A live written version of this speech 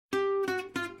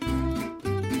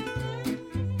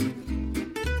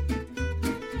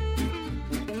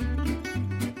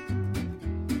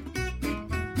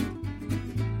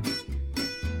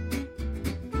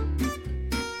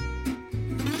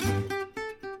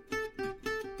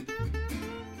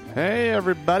Hey,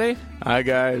 everybody. Hi,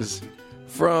 guys.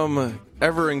 From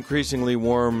ever increasingly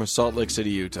warm Salt Lake City,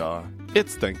 Utah,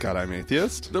 It's Thank God I'm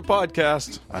Atheist. the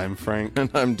podcast. I'm Frank. And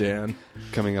I'm Dan.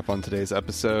 Coming up on today's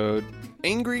episode,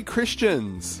 Angry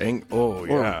Christians.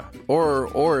 Yeah.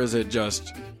 Or is it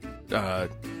just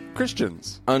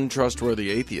Christians. untrustworthy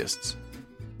atheists?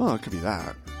 Oh, it could be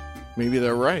that. Maybe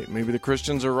they're right. Maybe the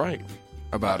Christians are right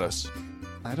about us.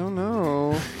 I don't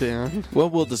know, Dan. Well,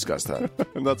 we'll discuss that.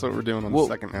 And that's what we're doing on the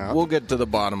second half. We'll get to the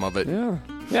bottom of it.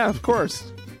 Yeah, of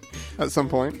course. At some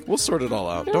point. We'll sort it all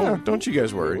out. Yeah. Don't you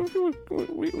guys worry.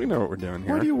 We know what we're doing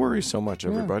here. Why do you worry so much,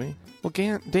 everybody? Well,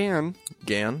 Dan.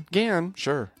 Gan?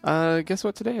 Sure. Guess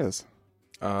what today is?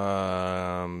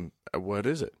 What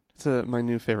is it? It's my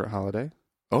new favorite holiday.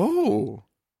 Oh,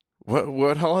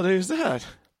 what holiday is that?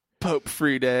 Pope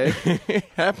Free Day.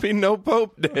 Happy No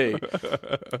Pope Day.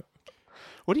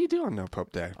 What do you do on No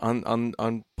Pope Day? on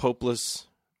Popeless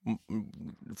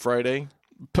Friday.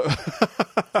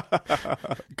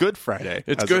 Good Friday.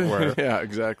 It's as good. It were. Yeah,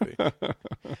 exactly.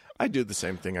 I do the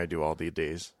same thing I do all the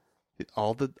days.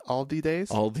 All the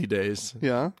days? All the days.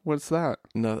 Yeah. What's that?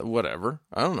 No, whatever.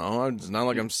 I don't know. It's not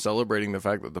like I'm celebrating the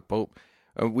fact that the Pope.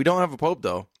 We don't have a Pope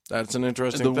though. That's an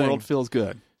interesting The thing. world feels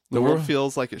good. The world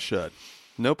feels like it should.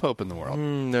 No Pope in the world.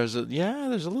 There's a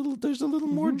little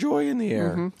more joy in the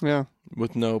air Yeah.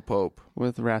 with no Pope.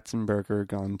 With Ratzenberger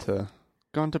gone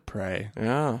to pray.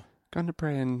 Yeah. Gone to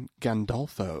pray in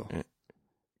Gandolfo.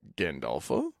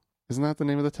 Gandolfo? Isn't that the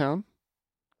name of the town?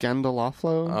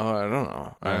 Gandolfo? Oh, I don't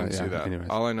know. I didn't see that. anyways.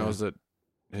 All I know is that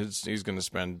he's going to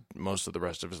spend most of the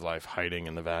rest of his life hiding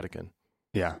in the Vatican,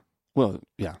 Yeah. Well,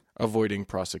 yeah. avoiding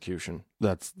prosecution.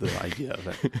 That's the idea of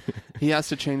it. He has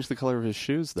to change the color of his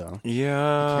shoes, though.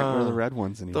 Yeah. He can't wear the red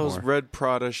ones anymore. Those red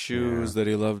Prada shoes that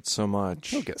he loved so much.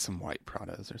 He'll get some white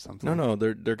Pradas or something. No,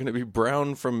 they're going to be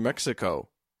brown from Mexico,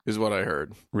 is what I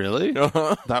heard. Really?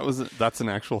 Yeah, That's an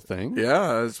actual thing?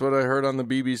 that's what I heard on the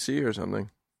BBC or something.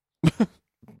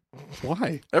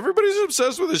 Why? Everybody's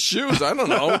obsessed with his shoes. I don't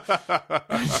know.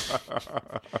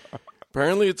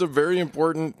 Apparently, it's a very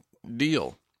important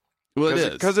deal. Well, it is.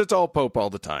 Because it's all Pope all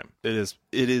the time. It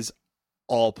is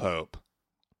all Pope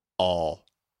all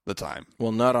the time.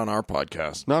 Well, not on our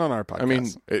podcast. Not on our podcast. I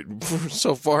mean,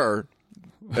 so far,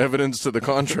 evidence to the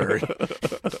contrary.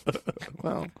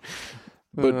 well,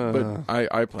 But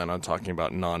I plan on talking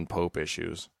about non-Pope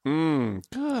issues.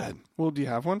 good. Well, do you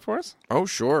have one for us? Oh,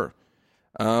 sure.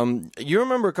 You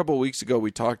remember a couple of weeks ago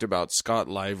we talked about Scott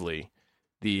Lively,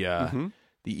 the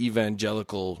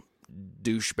evangelical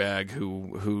douchebag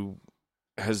who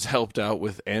has helped out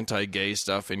with anti-gay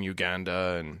stuff in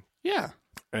Uganda and Yeah.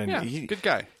 Good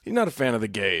guy. he's not a fan of the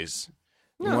gays.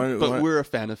 No, but we're a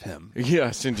fan of him.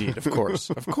 Yes, indeed, of course,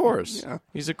 of course. Yeah.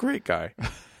 He's a great guy.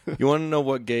 You want to know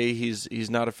what gay he's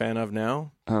not a fan of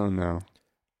now? Oh, no.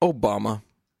 Obama.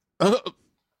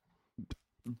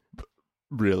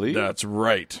 Really? That's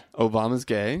right. Obama's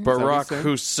gay? Is that what you're Barack saying?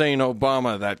 Hussein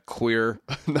Obama, that queer.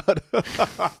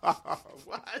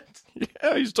 What?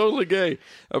 Yeah, he's totally gay,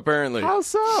 apparently. How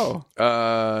so?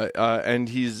 And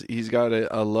he's got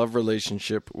a love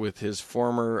relationship with his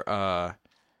former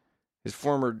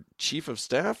chief of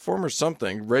staff, former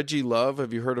something, Reggie Love.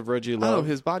 Have you heard of Reggie Love? Oh,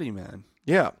 his body man.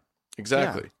 Yeah,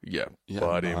 exactly. Yeah,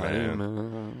 Body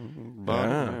man. Body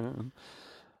Yeah.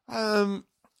 man.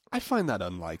 I find that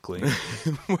unlikely.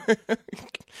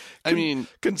 I mean,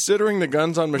 Considering the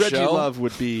guns on Reggie Michelle, Love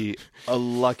would be a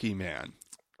lucky man.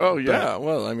 Oh yeah,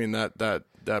 well, I mean that But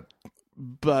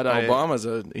Obama's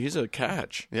he's a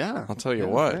catch. Yeah. I'll tell you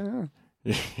what.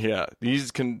 Yeah,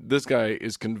 this guy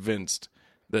is convinced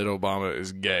that Obama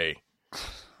is gay.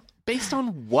 Based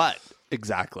on what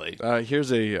exactly?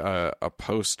 Here's a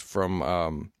post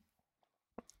from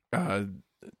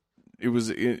it was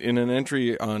in an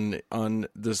entry on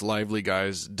this Lively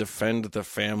guy's Defend the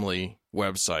Family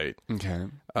website. Okay.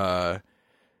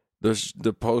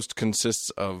 The post consists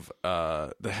of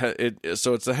so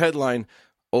it's the headline: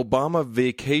 Obama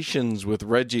vacations with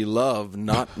Reggie Love,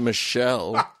 not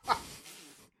Michelle.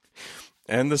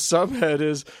 And the subhead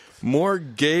is more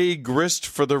gay grist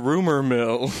for the rumor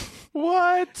mill.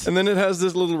 What? And then it has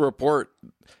this little report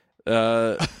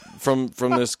from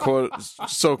this quote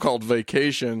so-called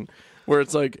vacation where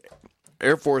it's like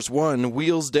Air Force One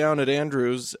wheels down at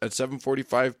Andrews at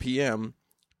 7:45 p.m.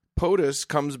 POTUS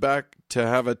comes back to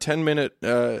have a 10-minute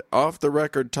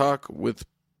off-the-record talk with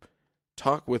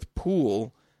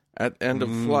Poole at end of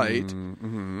flight.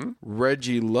 Mm-hmm.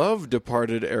 Reggie Love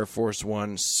departed Air Force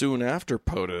One soon after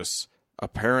POTUS,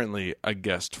 apparently a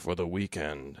guest for the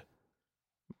weekend.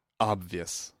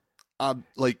 Obvious.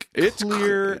 Like, It's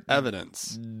clear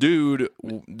evidence. Dude,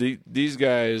 these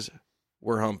guys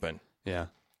were humping. Yeah.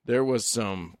 There was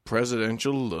some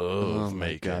presidential love Oh, my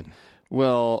making. God.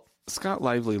 Well, Scott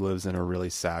Lively lives in a really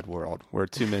sad world where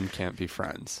two men can't be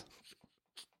friends.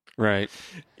 Right?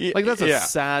 Like, that's a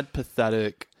sad,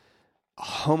 pathetic,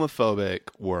 homophobic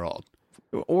world.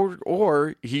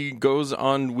 Or he goes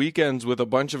on weekends with a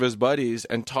bunch of his buddies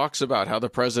and talks about how the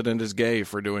president is gay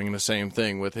for doing the same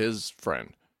thing with his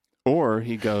friend. Or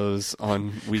he goes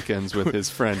on weekends with his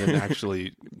friend and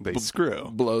actually they screw.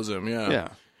 Blows him, yeah. Yeah.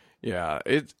 Yeah,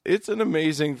 it's an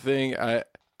amazing thing. I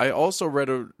also read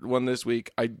one this week.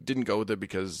 I didn't go with it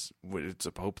because it's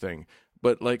a Pope thing.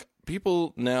 But, like,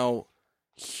 people now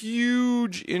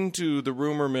huge into the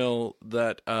rumor mill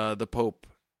that the Pope,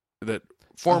 that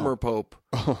former Pope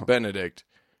Benedict,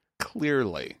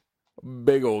 Clearly.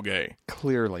 big old gay.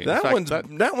 Clearly. That In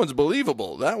fact, that one's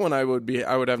believable. That one I would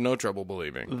have no trouble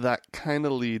believing. that kind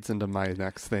of leads into my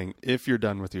next thing, if you're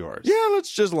done with yours. Yeah,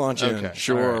 let's just launch in. Okay,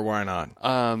 Sure, all right. why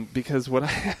not? Because what I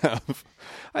have,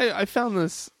 I found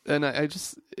this, and I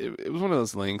just, it was one of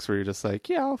those links where you're just like,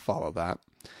 yeah, I'll follow that.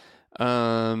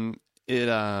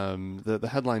 The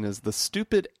headline is "The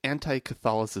Stupid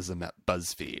Anti-Catholicism at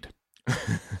BuzzFeed."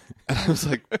 And I was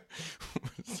like,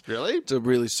 really? It's a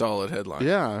really solid headline.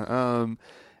 Yeah.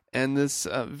 And this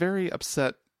very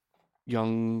upset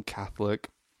young Catholic,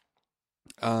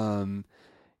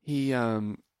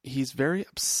 he's very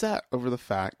upset over the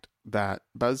fact that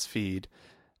BuzzFeed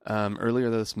earlier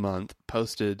this month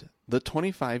posted the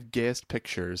 25 gayest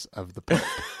pictures of the Pope.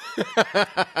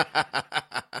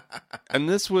 And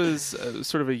this was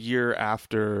sort of a year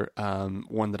after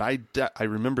one that I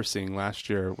remember seeing last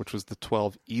year, which was the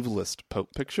 12 evilest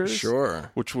Pope pictures. Sure.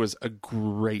 Which was a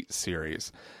great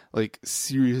series. Like,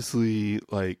 seriously,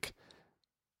 like,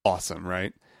 awesome,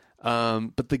 right?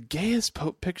 But the gayest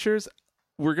Pope pictures,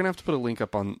 we're going to have to put a link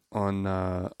up on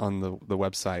the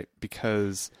website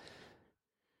because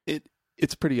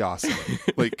it's pretty awesome.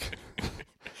 Like,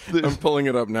 I'm pulling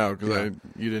it up now because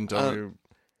you didn't tell me.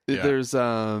 Yeah. There's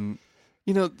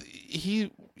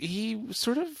he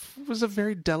sort of was a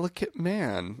very delicate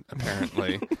man,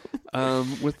 apparently,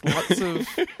 with lots of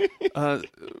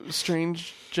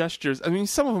strange gestures. I mean,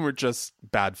 some of them were just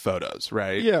bad photos,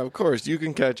 right? Yeah, of course. You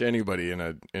can catch anybody in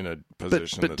a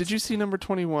position. But did you see number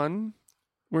 21?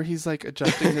 Where he's like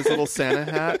adjusting his little Santa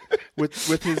hat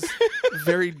with his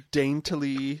very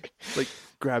daintily like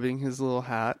grabbing his little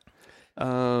hat.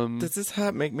 Does this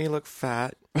hat make me look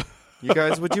fat? You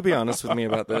guys, would you be honest with me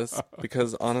about this?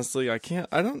 Because honestly,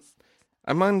 I'm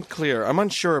unclear. I'm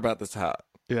unsure about this hat.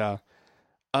 Yeah.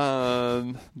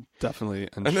 Definitely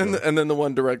unsure. And then the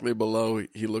one directly below,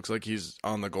 he looks like he's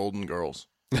on the Golden Girls.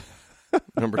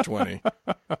 Number 20.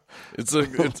 It's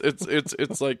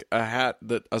like a hat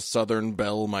that a Southern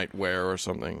belle might wear or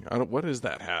something. What is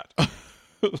that hat?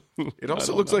 It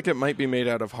also looks like it might be made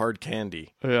out of hard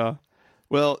candy. Yeah.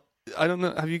 Well, I don't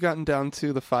know. Have you gotten down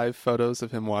to the 5 photos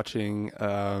of him watching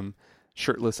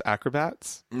shirtless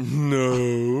acrobats?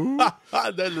 No.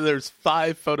 Then there's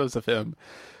 5 photos of him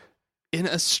in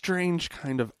a strange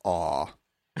kind of awe.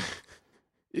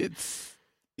 It's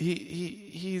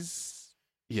he's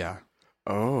yeah.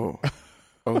 Oh,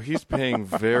 he's paying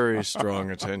very strong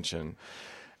attention.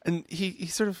 And he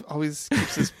sort of always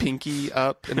keeps his pinky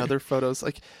up in other photos.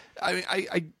 Like, I mean,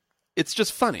 I it's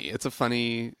just funny. It's a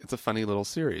funny little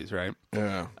series, right?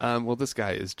 Yeah. Well, this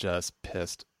guy is just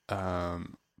pissed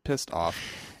off.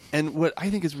 And what I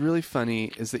think is really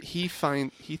funny is that he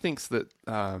thinks that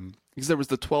because there was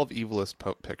the 12 evilest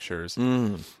Pope pictures,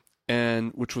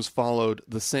 and which was followed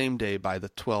the same day by the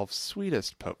 12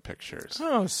 sweetest Pope pictures.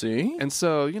 Oh, see? And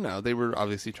so, they were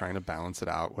obviously trying to balance it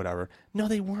out, whatever. No,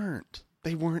 they weren't.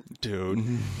 They weren't, dude.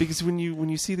 Because when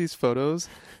you see these photos,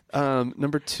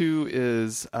 number 2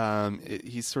 is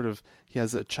he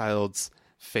has a child's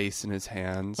face in his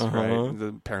hands, right?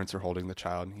 The parents are holding the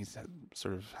child, and he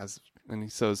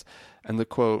says, and the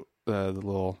quote, the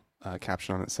little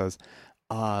caption on it says,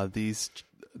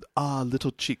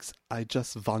 little cheeks, I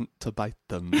just want to bite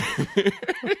them.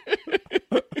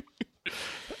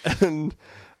 And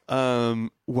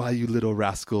why you little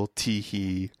rascal,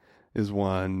 tee-hee, is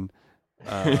one.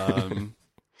 I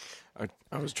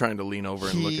was trying to lean over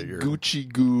and look at your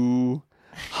Gucci goo.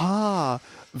 Ha!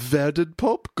 Where did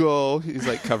Pope go? He's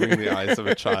like covering the eyes of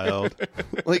a child.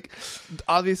 Like,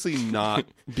 obviously not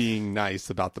being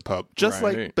nice about the Pope.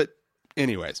 But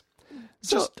anyways.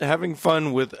 Just having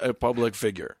fun with a public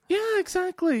figure. Yeah,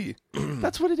 exactly.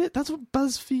 That's what it is. That's what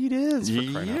BuzzFeed is.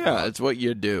 Yeah, it's what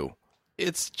you do.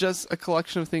 It's just a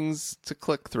collection of things to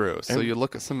click through. So you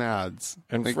look at some ads.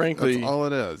 And frankly, that's all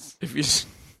it is. If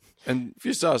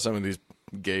you saw some of these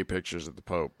gay pictures of the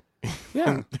Pope,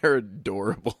 Yeah. They're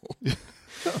adorable.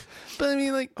 But I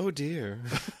mean, like, Oh dear.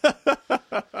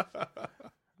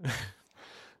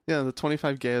 yeah, the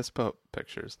 25 gayest Pope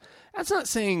pictures. That's not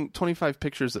saying 25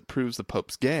 pictures that proves the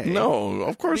Pope's gay. No,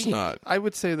 of course not. I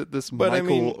would say that this But I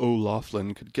Michael mean-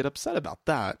 O'Loughlin could get upset about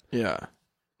that. Yeah.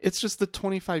 It's just the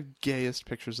 25 gayest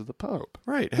pictures of the Pope.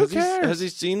 Right. Who cares? Has he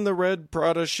seen the red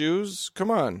Prada shoes? Come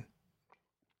on.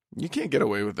 You can't get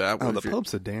away with that. Oh, the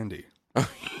Pope's a dandy.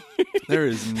 There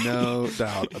is no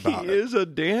doubt about He it. is a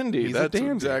dandy. He's a That's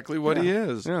dandy. exactly what he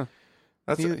is. Yeah,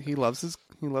 That's he loves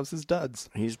his duds.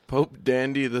 He's Pope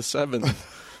Dandy the Seventh.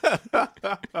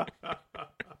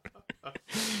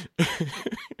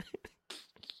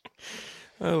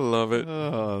 I love it.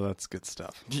 Oh, that's good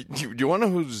stuff. Do you want to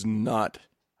know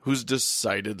who's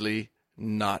decidedly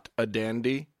not a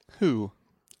dandy? Who?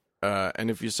 And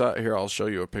if you saw it here, I'll show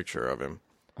you a picture of him.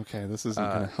 Okay, this isn't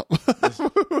going to help. This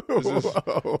is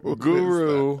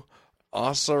Guru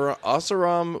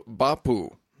Asaram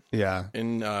Bapu Yeah,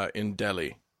 in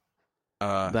Delhi.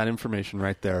 that information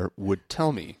right there would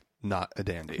tell me not a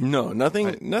dandy. No, nothing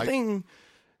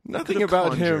could've about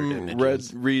conjured him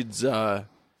images. reads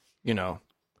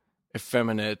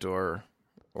effeminate or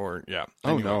yeah.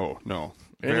 Oh Anyway. no.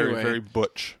 Very Anyway. very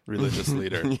butch religious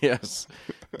leader. Yes,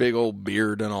 big old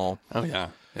beard and all. Oh yeah.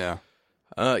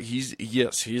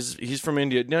 He's from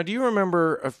India. Now, do you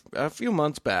remember a few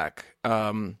months back?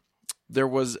 There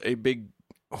was a big,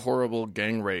 horrible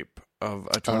gang rape of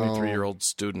a 23-year-old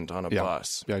student on a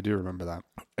bus, Yeah, I do remember that.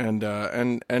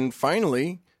 and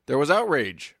finally there was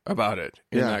outrage about it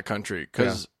in that country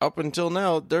because up until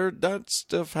now that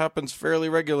stuff happens fairly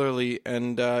regularly,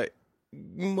 and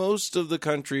most of the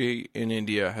country in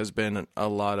India has been a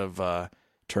lot of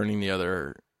turning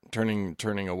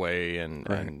away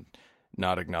and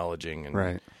not acknowledging, and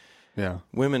Right. Yeah.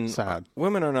 women Sad.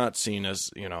 women are not seen as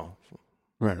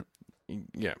Right.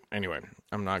 yeah. Anyway,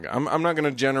 I'm not going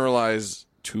to generalize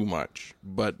too much,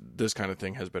 but this kind of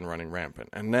thing has been running rampant,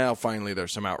 and now finally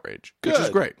there's some outrage, which is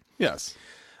Good. great. Yes.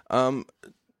 Asram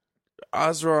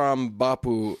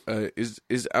Bapu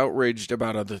is outraged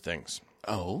about other things.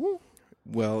 Oh.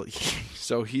 Well,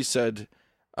 so he said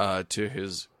to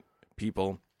his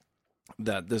people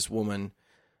that this woman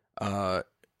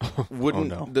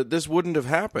wouldn't that this wouldn't have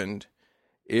happened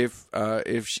if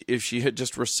she had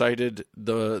just recited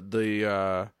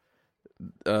the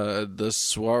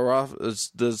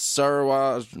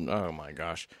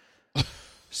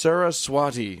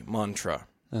Saraswati mantra.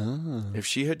 If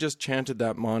she had just chanted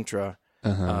that mantra,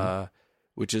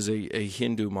 which is a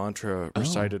Hindu mantra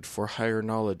recited for higher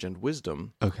knowledge and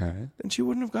wisdom, Okay. then she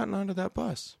wouldn't have gotten onto that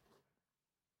bus.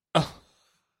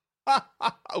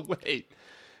 Wait.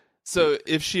 So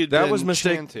if she had been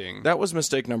chanting, That was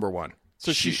mistake number one.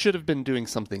 so she should have been doing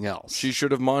something else. She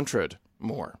should have mantraed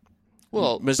more.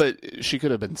 Well, but she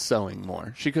could have been sewing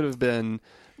more. She could have been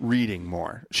reading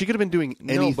more. She could have been doing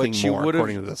anything more,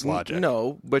 according to this logic.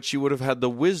 No, but she would have had the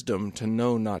wisdom to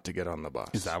know not to get on the bus.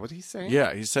 Is that what he's saying?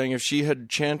 Yeah, he's saying if she had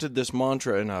chanted this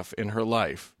mantra enough in her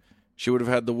life, she would have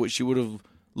had she would have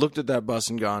looked at that bus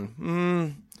and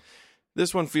gone,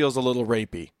 this one feels a little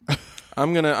rapey.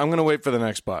 I'm gonna wait for the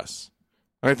next bus.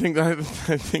 I think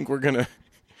we're gonna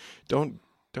don't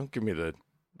give me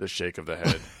the shake of the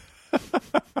head.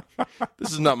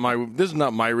 This is not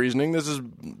my reasoning. This is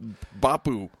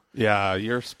Bapu. Yeah,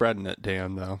 you're spreading it,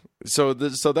 Dan, though. So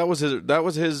that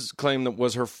was his claim that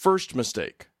was her first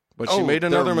mistake. But she made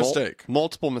another mistake.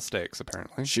 Multiple mistakes,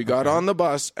 apparently. She got on the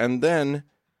bus, and then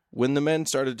when the men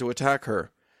started to attack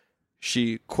her,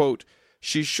 she, quote,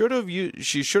 she should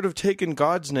have taken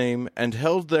God's name and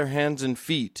held their hands and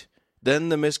feet. Then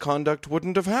the misconduct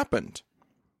wouldn't have happened.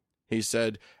 He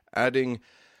said, adding,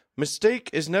 mistake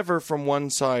is never from one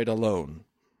side alone.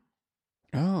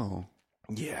 Oh.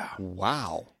 Yeah.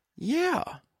 Wow. Yeah.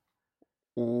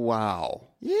 Wow.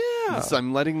 Yeah.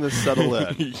 I'm letting this settle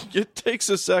in. It takes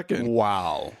a second.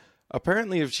 Wow.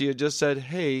 Apparently, if she had just said,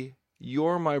 hey,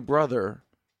 you're my brother,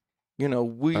 Oh my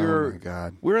we're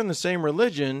God. in the same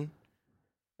religion,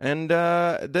 and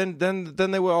then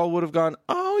they all would have gone,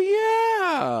 oh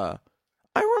yeah,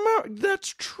 I remember, that's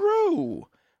true.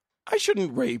 I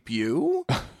shouldn't rape you.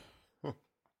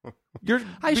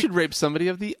 I should rape somebody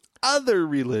of the other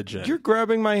religion. You're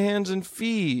grabbing my hands and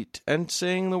feet and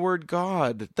saying the word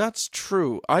God. That's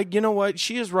true. You know what?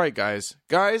 She is right, guys.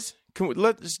 Guys,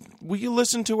 will you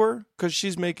listen to her? Because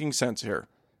she's making sense here.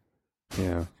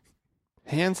 Yeah.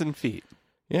 Hands and feet.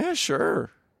 Yeah, sure.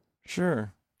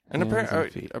 And Hands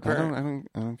and feet. apparently,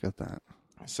 I don't get that.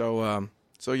 so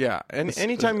yeah. And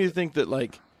anytime you think that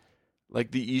like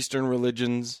the Eastern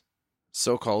religions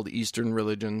so-called Eastern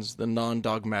religions, the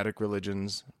non-dogmatic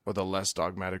religions, or the less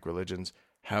dogmatic religions,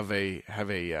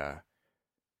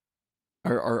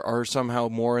 are somehow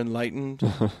more enlightened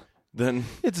than.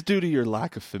 It's due to your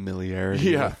lack of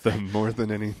familiarity Yeah. with them more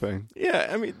than anything. Yeah,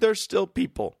 I mean, they're still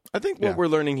people. I think what Yeah. we're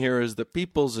learning here is that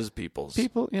peoples is peoples.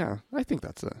 People, yeah, I think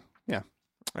that's yeah.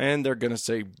 And they're going to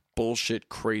say bullshit,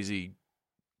 crazy,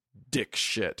 dick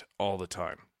shit all the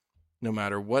time, no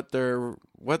matter what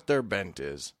their bent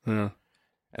is. Yeah.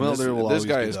 And Well, there will this always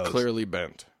guy be is those. clearly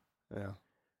bent. Yeah.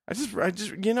 I just,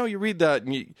 you read that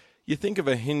and you think of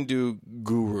a Hindu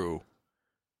guru,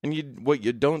 and what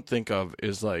you don't think of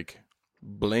is like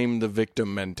blame the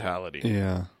victim mentality.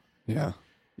 Yeah. Yeah.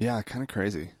 Yeah, kind of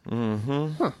crazy.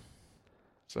 Mm-hmm. Huh.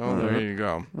 So All there right. you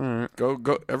go. All right.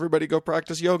 Go, everybody go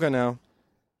practice yoga now.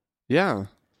 Yeah.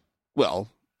 Well,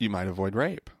 you might avoid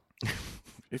rape.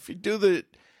 If you do the,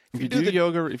 If you do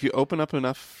yoga, if you open up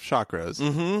enough chakras.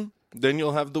 then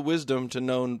you'll have the wisdom to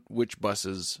know which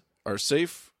buses are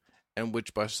safe and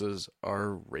which buses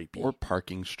are rapey. Or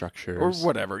parking structures. Or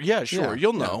whatever. Yeah, sure. Yeah,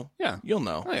 You'll yeah, know. yeah. You'll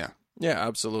know. Oh, yeah. Yeah,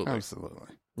 absolutely.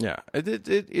 Absolutely. Yeah.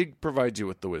 It provides you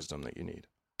with the wisdom that you need.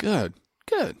 Good.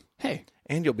 Good. Hey.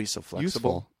 And you'll be so flexible.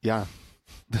 Useful. Yeah.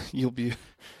 You'll be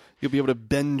able to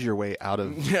bend your way out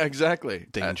of Yeah, exactly.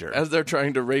 Danger. As they're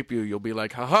trying to rape you, you'll be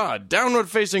like, haha, downward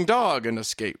facing dog, and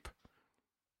escape.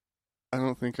 I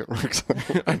don't think it works.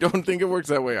 I don't think it works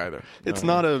that way either. It's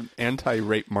No. not an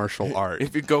anti-rape martial art.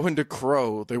 If you go into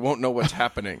crow, they won't know what's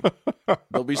happening.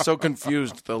 They'll be so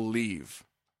confused, they'll leave.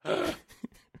 What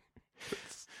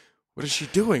is she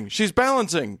doing? She's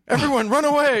balancing. Everyone, run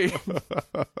away.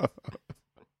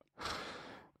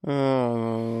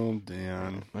 Oh,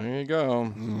 Dan. There you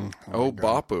go. Oh, Oh,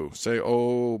 Bapu. Say,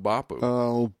 oh, Bapu.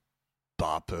 Oh,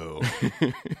 Bapu.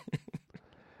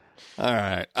 All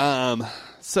right.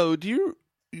 So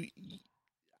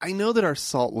I know that our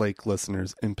Salt Lake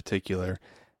listeners in particular,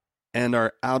 and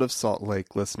our out of Salt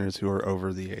Lake listeners who are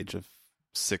over the age of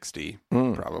 60,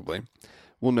 probably,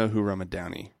 will know who Roma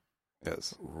Downey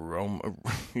is.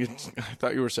 I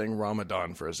thought you were saying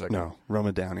Ramadan for a second. No,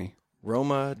 Roma Downey.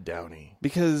 Roma Downey.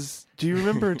 Because do you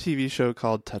remember a TV show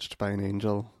called Touched by an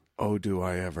Angel? Oh, do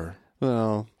I ever.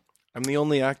 Well, I'm the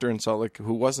only actor in Salt Lake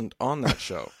who wasn't on that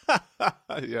show.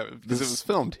 yeah, because it was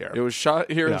filmed here. It was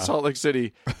shot here Yeah. in Salt Lake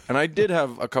City, and I did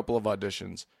have a couple of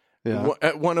auditions. Yeah.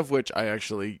 At one of which I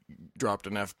actually dropped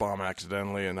an F-bomb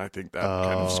accidentally, and I think that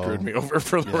kind of screwed me over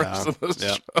for the rest of the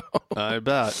show. I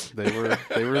bet they were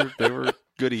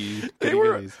goodies.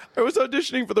 I was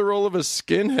auditioning for the role of a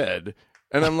skinhead,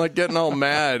 and I'm like getting all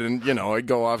mad, and I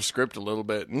go off script a little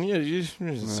bit, and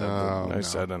I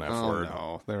said an F word.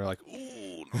 No, they were like,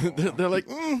 ooh, They're like,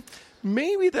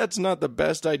 maybe that's not the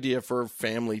best idea for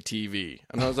family TV.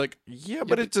 And I was like, yeah,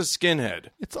 but it's a skinhead.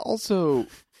 it's also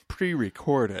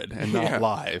pre-recorded and not Yeah.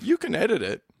 live. You can edit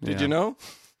it. Did Yeah. you know?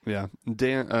 Yeah,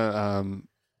 Dan,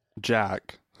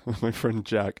 Jack, my friend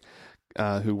Jack,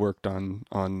 who worked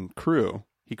on Crew.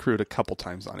 He crewed a couple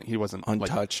times on it. He wasn't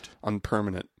Untouched. on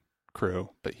permanent crew,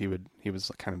 but he was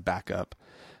like kind of backup.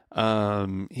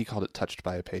 He called it "Touched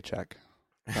by a Paycheck."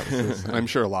 That was his, and I'm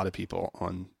sure a lot of people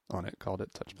on it called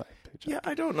it "Touched by a Paycheck." Yeah,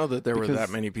 I don't know that there were Because- that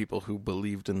many people who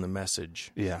believed in the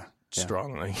message Yeah.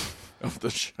 strongly of the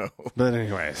show. But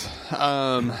anyways,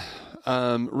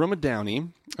 Roma Downey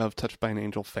of Touched by an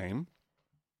Angel fame,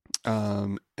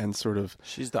 and sort of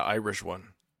She's the Irish one.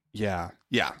 yeah.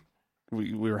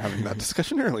 We were having that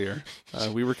discussion earlier.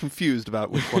 We were confused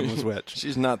about which one was which.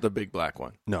 She's not the big black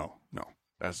one. No.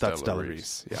 That's That's Stella Stella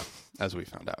Reese. Reese, yeah, as we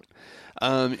found out.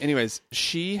 Anyways,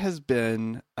 she has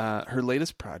been, her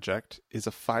latest project is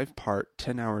a 5-part,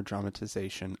 10-hour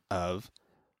dramatization of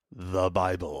the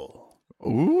Bible.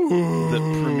 Ooh.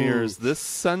 That premieres this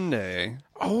Sunday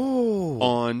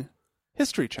on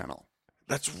History Channel.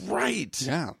 That's right.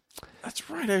 Yeah. That's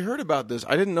right. I heard about this.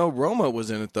 I didn't know Roma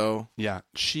was in it, though. Yeah.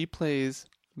 She plays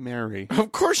Mary.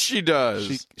 Of course she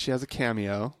does. She has a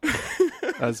cameo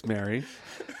as Mary.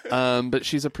 But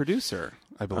she's a producer,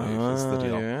 I believe, is the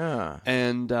deal. Yeah.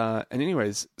 And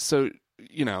anyways, so,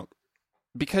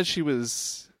 because she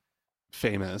was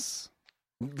famous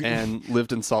and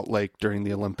lived in Salt Lake during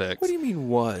the Olympics. What do you mean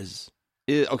was?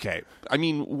 Okay. I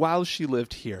mean, while she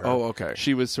lived here. Oh, okay.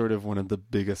 She was sort of one of the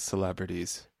biggest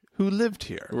celebrities who lived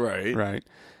here. Right. Right.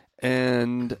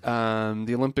 And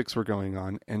the Olympics were going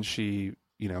on, and she,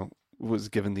 was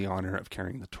given the honor of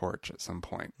carrying the torch at some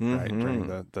point, right, during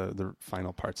the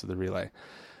final parts of the relay.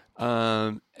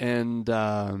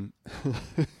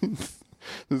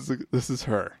 This is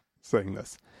her saying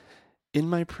this. In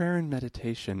my prayer and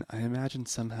meditation, I imagine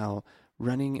somehow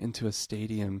running into a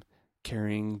stadium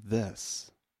carrying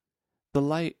this. The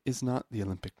light is not the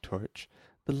Olympic torch.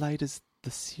 The light is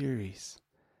the series.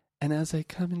 And as I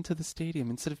come into the stadium,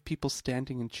 instead of people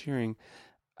standing and cheering,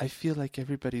 I feel like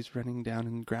everybody's running down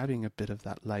and grabbing a bit of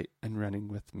that light and running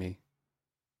with me.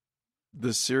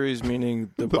 The series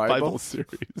meaning the Bible?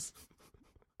 Series.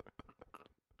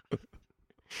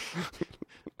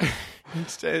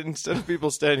 Instead of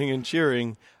people standing and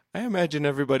cheering, I imagine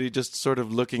everybody just sort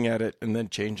of looking at it and then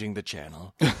changing the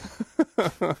channel.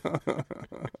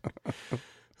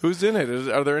 Who's in it?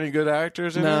 Are there any good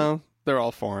actors in it? No, they're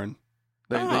all foreign.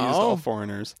 They used all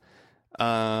foreigners.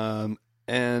 And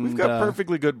we've got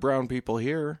perfectly good brown people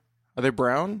here. Are they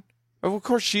brown? Oh, of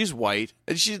course, she's white.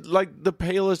 And she's like the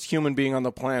palest human being on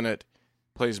the planet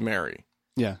plays Mary.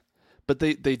 Yeah. But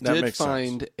they did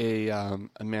find sense.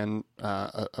 a man,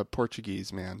 a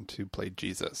Portuguese man to play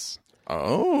Jesus.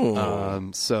 Oh.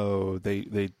 So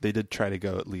they did try to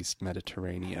go at least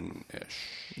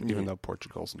Mediterranean-ish, even though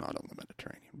Portugal's not on the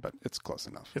Mediterranean, but it's close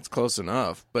enough. It's close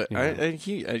enough. But Yeah.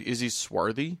 is he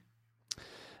swarthy?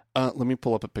 Let me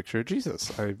pull up a picture of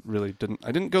Jesus. I really didn't.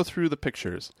 I didn't go through the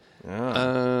pictures.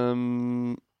 Yeah.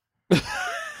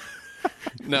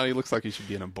 No, he looks like he should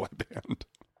be in a boy band.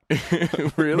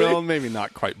 Really? Well, maybe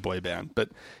not quite boy band, but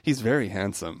he's very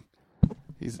handsome.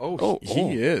 He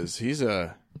is. He's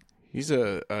a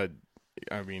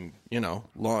I mean,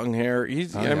 long hair.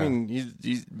 He's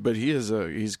but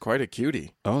he's quite a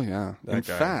cutie. Oh yeah. That In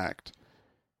guy. fact,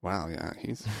 wow, yeah,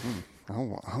 he's.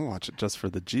 I'll watch it just for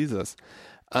the Jesus.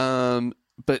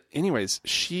 But anyways,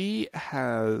 she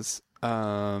has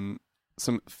some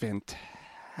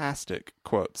fantastic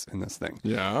quotes in this thing.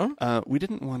 Yeah. We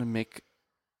didn't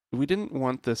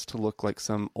want this to look like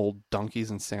some old donkeys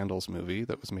and sandals movie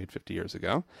that was made 50 years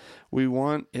ago. We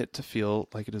want it to feel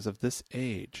like it is of this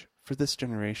age, for this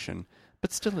generation,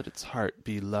 but still at its heart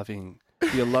be a loving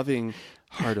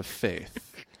heart of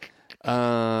faith.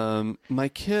 My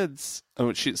kids,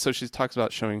 she talks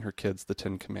about showing her kids the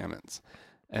 10 Commandments,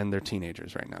 and they're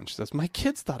teenagers right now. And she says, my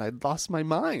kids thought I'd lost my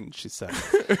mind, she said.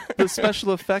 The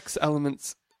special effects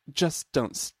elements just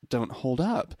don't hold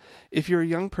up. If you're a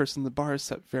young person, the bar is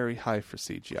set very high for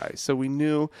CGI. So we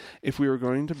knew if we were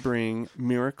going to bring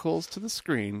miracles to the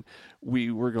screen,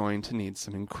 we were going to need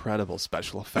some incredible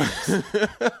special effects.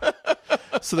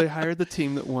 So they hired the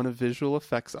team that won a visual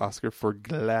effects Oscar for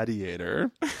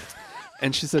Gladiator.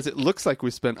 And she says, it looks like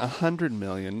we spent $100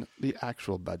 million. The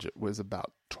actual budget was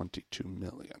about $22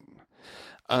 million.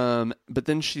 But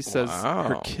then she says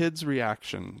her kids'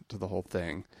 reaction to the whole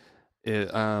thing.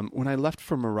 When I left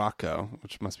for Morocco,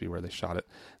 which must be where they shot it,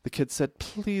 the kids said,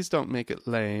 please don't make it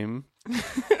lame.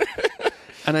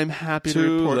 And I'm happy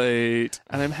to report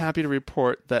And I'm happy to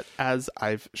report that as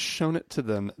I've shown it to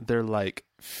them, they're like,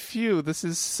 phew, this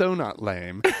is so not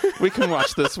lame. We can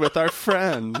watch this with our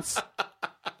friends.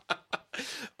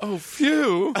 Oh,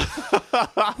 phew.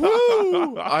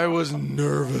 Woo! I was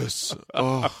nervous.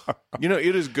 Oh.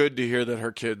 It is good to hear that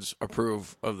her kids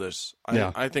approve of this.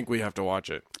 I think we have to watch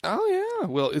it. Oh, yeah.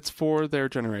 Well, it's for their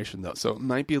generation, though. So it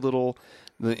might be the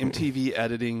MTV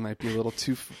editing might be a little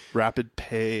too rapid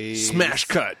pace. Smash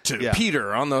cut to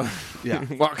Peter on the...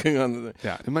 walking on the...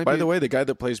 Yeah. It might By the way, the guy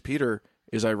that plays Peter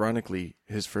is ironically,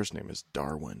 his first name is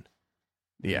Darwin.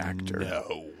 The actor.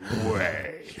 No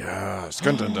way. Yeah.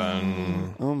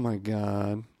 Skun-dun-dun. Oh, my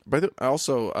God.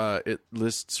 Also, it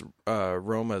lists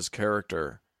Roma's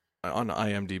character on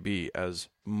IMDb as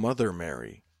Mother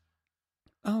Mary.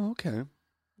 Oh, okay.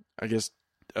 I guess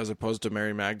as opposed to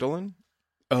Mary Magdalene?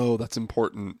 Oh, that's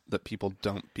important that people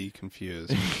don't be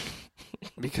confused.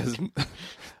 Because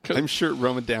I'm sure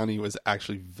Roma Downey was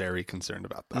actually very concerned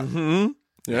about that. Mm-hmm.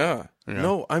 Yeah.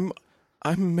 No,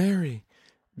 I'm Mary.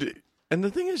 And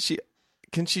the thing is,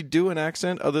 can she do an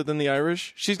accent other than the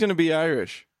Irish? She's going to be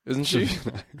Irish, isn't she?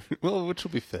 Well, which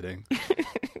will be fitting.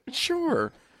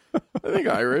 Sure. I think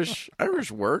Irish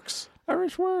works.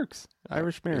 Irish works.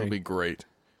 Irish Mary. It'll be great.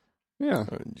 Yeah.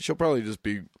 She'll probably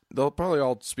they'll probably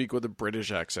all speak with a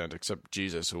British accent, except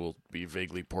Jesus, who will be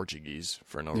vaguely Portuguese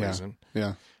for no reason.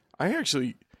 Yeah.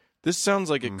 This sounds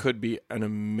like it could be an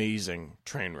amazing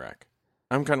train wreck.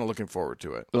 I'm kind of looking forward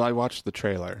to it. Well, I watched the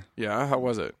trailer. Yeah, how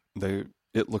was it?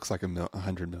 It looks like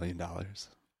 $100 million.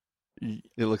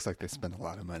 It looks like they spent a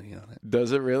lot of money on it.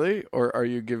 Does it really? Or are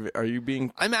you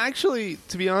being... I'm actually,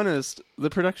 to be honest, the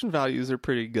production values are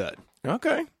pretty good.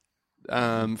 Okay.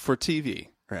 For TV,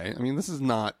 right? I mean, this is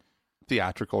not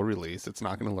theatrical release. It's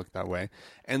not going to look that way.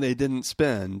 And they didn't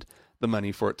spend the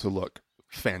money for it to look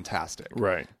fantastic.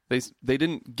 Right. They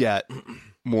didn't get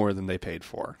more than they paid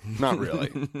for. Not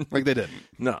really. Like they didn't.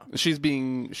 No.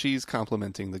 She's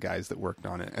complimenting the guys that worked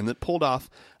on it and that pulled off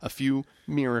a few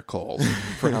miracles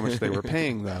for how much they were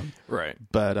paying them. Right.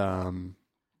 But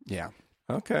yeah.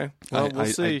 Okay. Well, we'll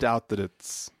see. I doubt that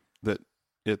it's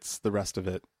the rest of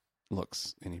it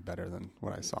looks any better than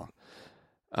what I saw.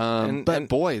 But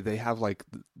boy, they have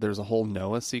there's a whole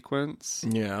Noah sequence.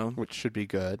 Yeah. Which should be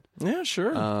good. Yeah,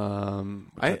 sure.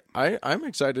 I'm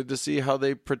excited to see how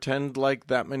they pretend like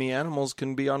that many animals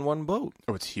can be on one boat.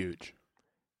 Oh, it's huge.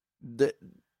 The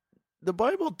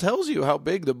Bible tells you how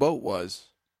big the boat was.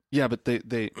 Yeah, but they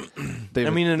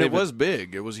it was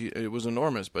big. It was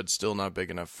enormous, but still not big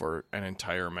enough for an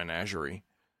entire menagerie.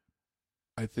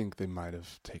 I think they might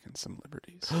have taken some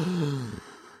liberties.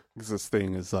 Because this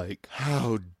thing is like,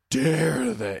 how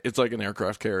dare they? It's like an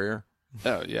aircraft carrier.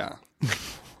 Oh yeah,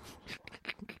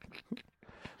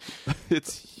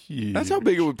 it's huge. That's how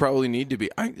big it would probably need to be.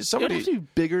 It'd have to be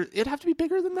bigger. It'd have to be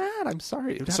bigger than that. I'm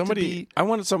sorry. I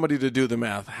wanted somebody to do the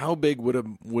math. How big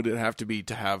would it have to be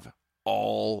to have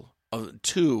all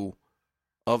two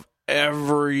of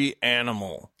every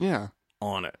animal? Yeah,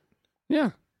 on it.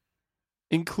 Yeah.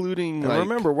 Including, and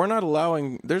remember, we're not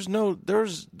allowing. There's no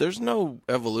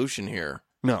evolution here.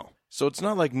 No, so it's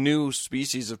not like new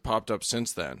species have popped up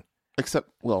since then. Except,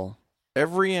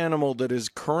 every animal that is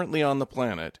currently on the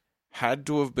planet had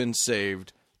to have been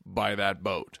saved by that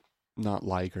boat. Not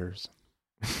ligers.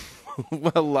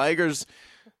 Well, ligers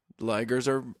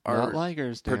are not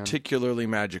ligers, Dan. particularly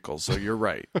magical. So you're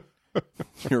right.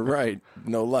 You're right.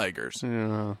 No ligers.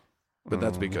 Yeah, but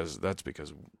that's because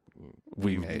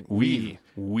we have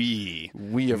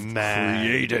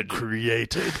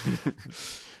created.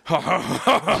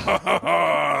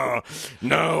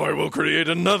 Now I will create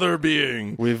another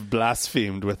being. We've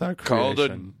blasphemed with our creation. Called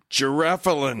a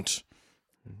giraffelant.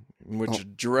 In which a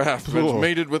giraffe was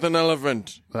mated with an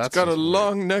elephant. It's got a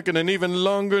long neck and an even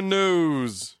longer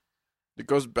nose. It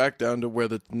goes back down to where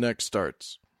the neck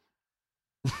starts.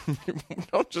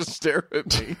 Don't just stare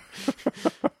at me.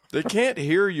 They can't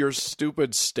hear your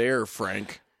stupid stare,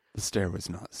 Frank. The stare was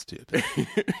not stupid.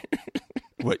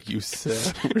 What you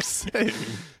said we're saying.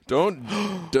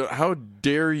 How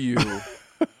dare you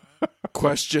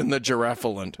question the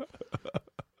giraffelant.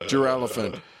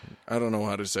 Giraffelant. I don't know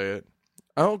how to say it.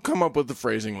 I'll come up with the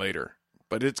phrasing later,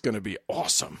 but it's going to be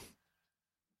awesome.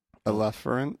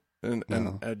 Elephant? And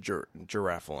a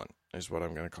giraffelant is what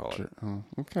I'm going to call it.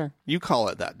 Okay. You call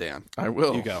it that, Dan. I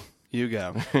will. You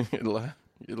go.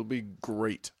 It'll be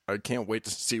great. I can't wait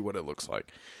to see what it looks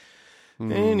like.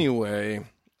 Anyway,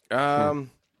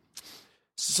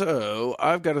 so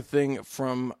I've got a thing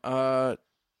from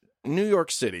New York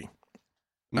City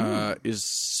is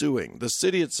suing. The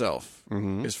city itself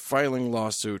is filing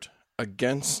lawsuit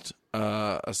against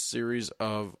a series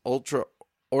of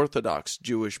ultra-Orthodox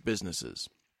Jewish businesses.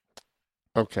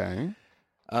 Okay.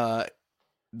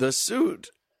 The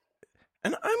suit,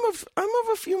 and I'm of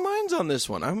a few minds on this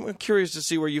one. I'm curious to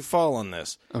see where you fall on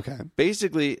this. Okay.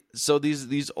 Basically, so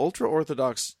these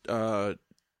ultra-Orthodox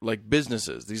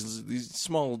businesses, these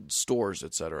small stores,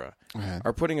 etc.,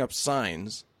 are putting up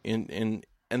signs and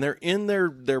they're in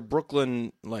their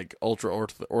Brooklyn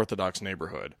ultra-Orthodox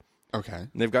neighborhood. Okay. And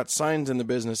they've got signs in the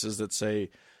businesses that say,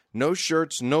 no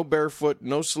shirts, no barefoot,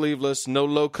 no sleeveless, no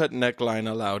low-cut neckline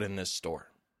allowed in this store.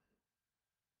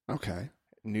 Okay.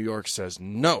 New York says,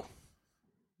 no,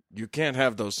 you can't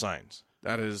have those signs.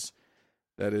 That is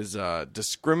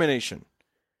discrimination.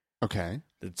 Okay.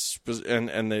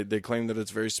 And they claim that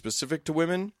it's very specific to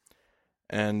women.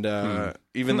 And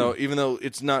even though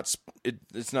it's not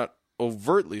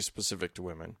overtly specific to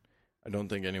women, I don't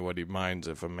think anybody minds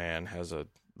if a man has a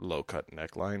low-cut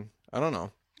neckline. I don't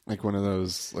know. Like one of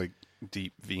those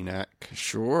deep V-neck.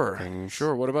 Sure. things.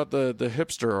 Sure. What about the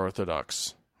hipster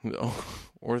Orthodox?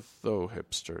 Ortho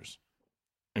hipsters.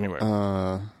 Anyway.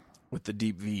 With the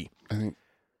deep V. I think,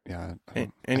 yeah.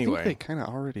 Anyway. I think they kind of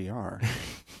already are.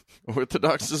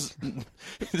 Orthodox is...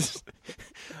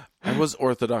 I was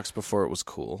Orthodox before it was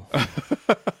cool.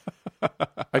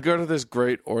 I go to this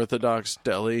great Orthodox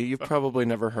deli. You've probably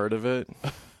never heard of it.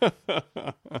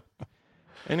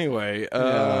 Anyway,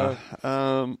 so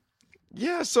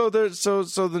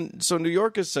New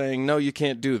York is saying no, you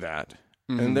can't do that,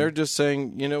 and they're just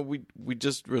saying, we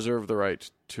just reserve the right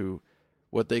to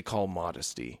what they call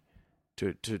modesty,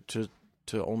 to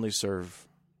only serve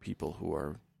people who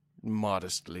are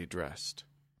modestly dressed.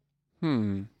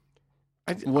 What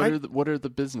are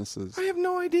the businesses? I have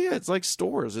no idea. It's like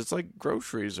stores. It's like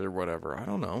groceries or whatever. I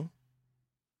don't know.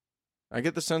 I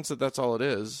get the sense that that's all it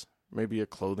is. Maybe a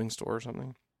clothing store or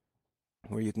something.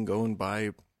 where you can go and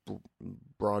buy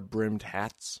broad-brimmed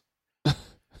hats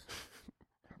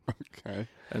Okay.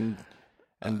 and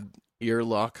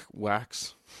earlock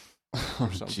wax. Oh,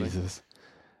 something. Jesus.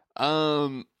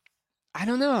 I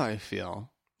don't know how I feel.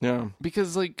 Yeah.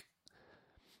 Because, like,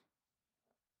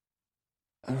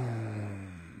 I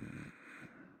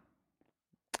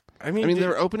I mean,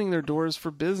 they're opening their doors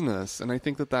for business, and I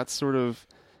think that that's sort of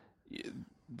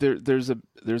there's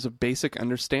a basic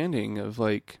understanding of,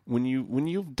 like, when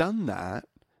you've done that,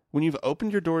 when you've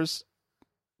opened your doors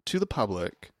to the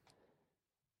public,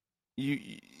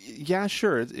 yeah,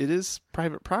 sure, it is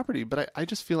private property, but I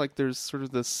just feel like there's sort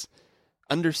of this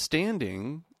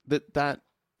understanding that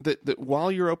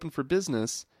while you're open for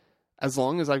business, as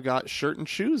long as I've got shirt and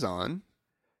shoes on,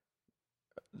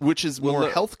 which is more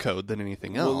health code than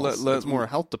anything else. It's more a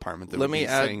health department that would be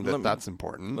saying that's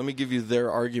important. Let me give you their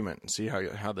argument and see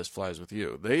how this flies with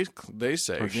you. They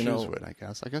say, or shoes would, I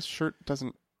guess. I guess shirt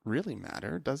doesn't really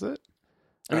matter, does it?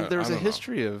 I mean, there's a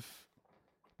history of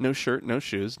no shirt, no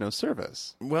shoes, no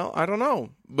service. Well, I don't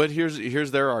know, but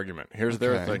here's their argument. Here's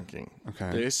their thinking.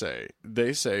 Okay.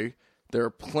 They say there are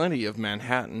plenty of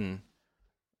Manhattan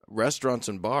restaurants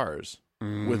and bars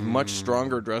with much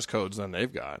stronger dress codes than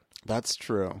they've got. That's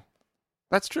true.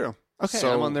 Okay,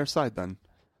 So- I'm on their side then.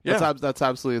 Yeah. That's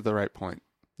absolutely the right point,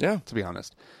 Yeah. to be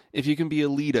honest. If you can be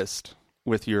elitist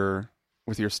with your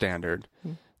standard,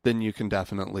 then you can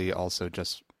definitely also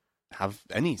just have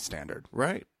any standard.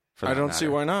 Right. For I that don't see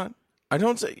matter. why not.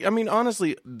 I mean,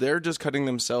 honestly, they're just cutting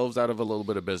themselves out of a little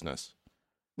bit of business.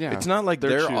 Yeah, It's not like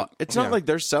it's not yeah. like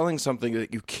they're selling something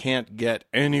that you can't get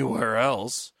anywhere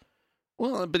else.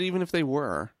 Well, but even if they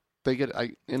were, they get.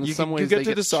 In You some get ways, to they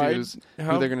get decide to choose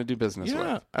how- who they're going to do business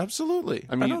Yeah, with. absolutely.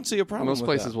 I mean, don't see a problem. Most with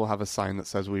places that. will have a sign that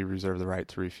says we reserve the right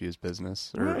to refuse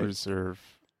business or Right. reserve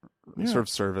Yeah. serve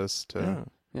service to.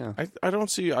 Yeah. Yeah. I don't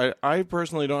see. I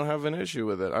personally don't have an issue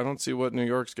with it. I don't see what New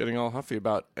York's getting all huffy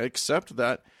about, except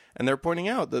that, and they're pointing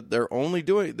out that they're only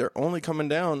coming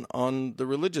down on the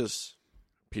religious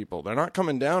people. They're not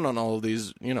coming down on all of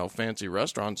these, fancy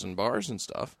restaurants and bars and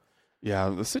stuff. Yeah,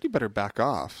 the city better back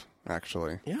off,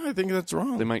 actually. Yeah, I think that's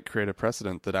wrong. They might create a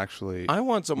precedent that actually... I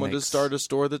want someone to makes- start a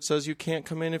store that says you can't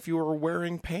come in if you are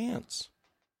wearing pants.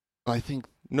 I think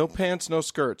No pants, no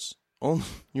skirts. Only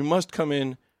you must come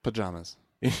in pajamas,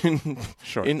 in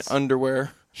shorts, in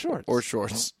underwear shorts, or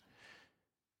shorts.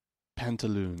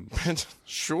 pantaloons.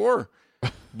 Sure.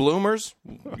 Bloomers,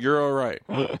 you're all right.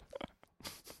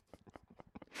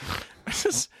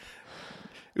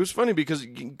 It was funny because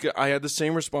I had the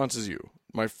same response as you.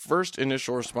 My first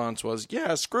initial response was,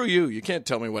 yeah, screw you. You can't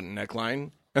tell me what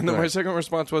neckline. And then my Right. second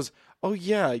response was, oh,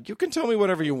 yeah, you can tell me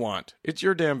whatever you want. It's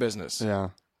your damn business. Yeah.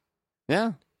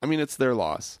 Yeah. I mean, it's their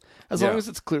loss. As long as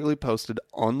it's clearly posted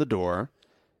on the door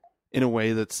in a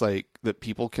way that's like, that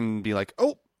people can be like,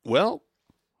 oh, well,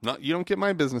 you don't get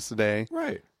my business today.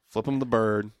 Right. Flip them the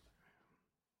bird.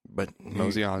 But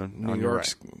Mosey on New your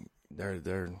York's,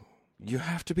 they're you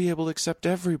have to be able to accept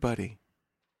everybody.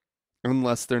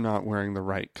 Unless they're not wearing the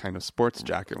right kind of sports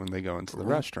jacket when they go into the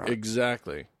restaurant.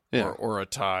 Exactly. Yeah. Or a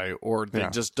tie, or they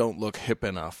just don't look hip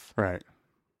enough. Right.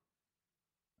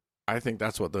 I think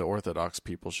that's what the Orthodox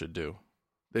people should do.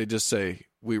 They just say,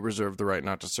 we reserve the right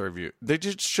not to serve you. They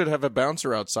just should have a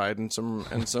bouncer outside and some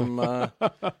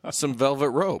some velvet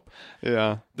rope.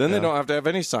 Yeah. Then they don't have to have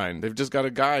any sign. They've just got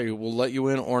a guy who will let you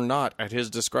in or not at his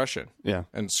discretion. Yeah.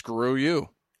 And screw you.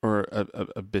 Or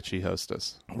a bitchy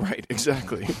hostess. Right,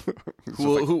 exactly.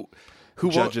 who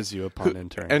Judges you upon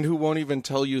entering. and who won't even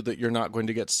tell you that you're not going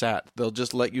to get sat. They'll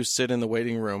just let you sit in the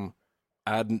waiting room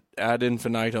ad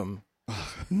infinitum,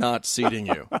 not seating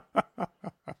you.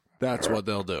 That's what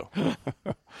they'll do.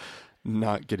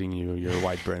 Not getting you your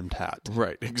wide-brimmed hat.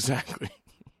 Right, exactly.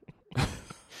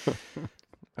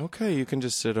 Okay, you can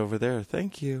just sit over there.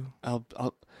 Thank you.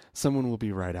 Someone will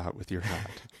be right out with your hat.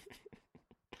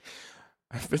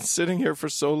 I've been sitting here for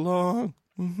so long.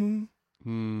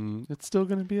 It's still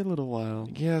going to be a little while.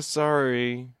 Yeah,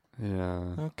 sorry. Yeah.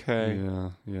 Okay.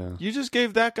 Yeah. You just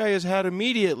gave that guy his hat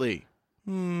immediately.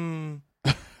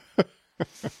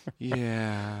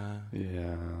 Yeah.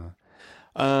 Yeah.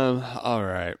 All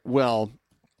right. Well,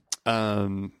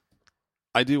 I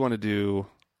do want to do.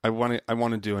 I want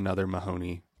to do another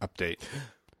Mahoney update.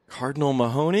 Cardinal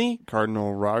Mahoney?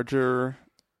 Cardinal Roger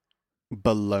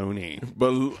Baloney.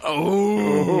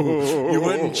 You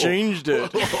went and changed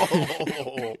it.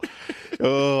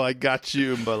 Oh, I got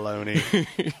you, Baloney.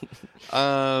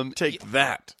 Take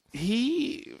that.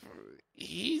 He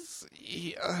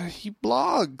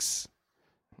blogs.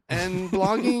 And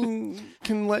blogging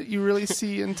can let you really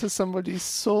see into somebody's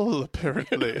soul,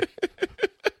 apparently.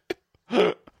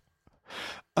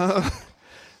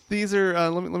 These are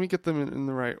let me get them in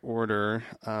the right order.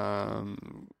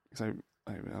 'Cause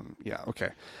yeah,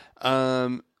 okay.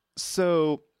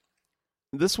 So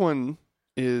this one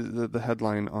is the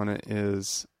headline on it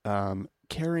is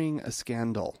carrying a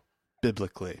scandal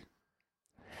biblically.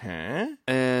 Huh?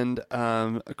 And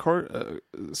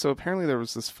so apparently there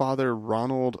was this Father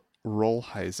Ronald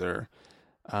Rolheiser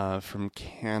from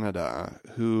Canada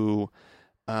who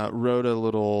wrote a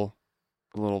little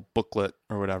booklet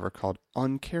or whatever called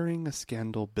 "On Carrying a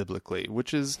Scandal Biblically,"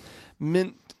 which is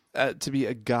meant to be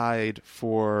a guide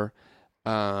for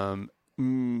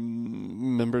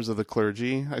members of the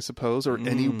clergy, I suppose, or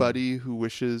anybody who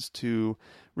wishes to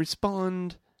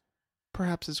respond,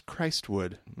 perhaps as Christ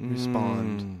would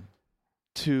respond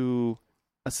to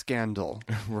a scandal.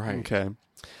 Right. Okay.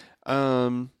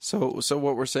 So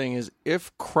what we're saying is,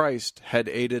 if Christ had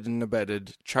aided and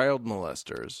abetted child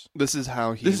molesters, this is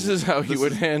how he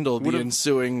would handle the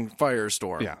ensuing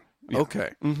firestorm. Yeah.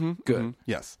 Okay. Mm-hmm, good. Mm-hmm,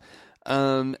 yes.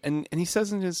 And he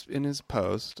says in his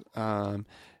post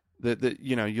that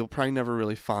you'll probably never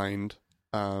really find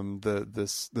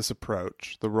this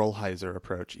approach, the Rolheiser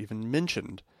approach, even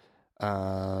mentioned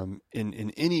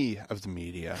in any of the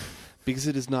media, because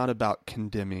it is not about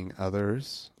condemning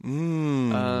others,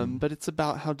 but it's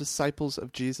about how disciples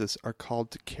of Jesus are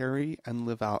called to carry and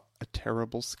live out a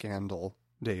terrible scandal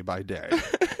day by day.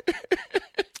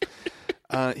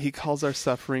 He calls our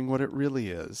suffering what it really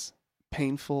is: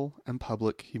 painful and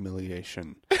public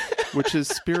humiliation, which is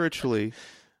spiritually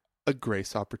a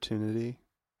grace opportunity.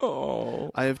 Oh,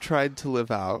 I have tried to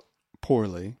live out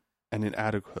poorly and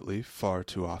inadequately far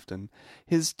too often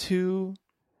his two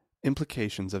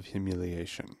implications of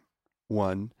humiliation.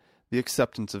 One, the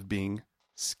acceptance of being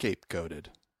scapegoated,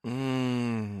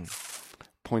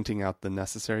 pointing out the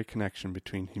necessary connection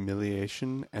between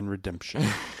humiliation and redemption.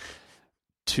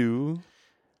 Two,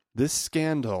 this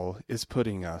scandal is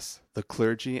putting us, the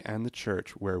clergy and the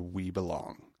church, where we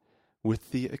belong,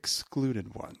 with the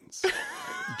excluded ones.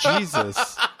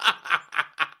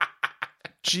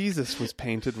 Jesus was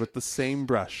painted with the same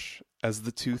brush as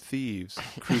the two thieves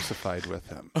crucified with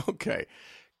him. Okay.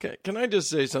 Can I just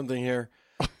say something here?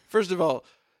 First of all,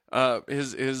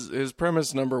 his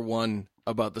premise number one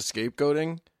about the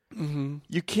scapegoating,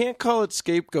 you can't call it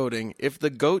scapegoating if the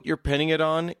goat you're pinning it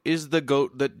on is the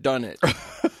goat that done it.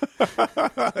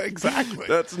 Exactly.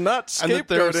 That's not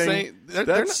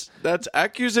scapegoating. That's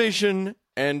accusation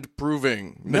and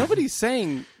proving. Nobody's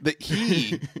saying that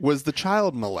he was the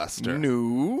child molester.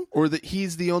 No. Or that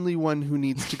he's the only one who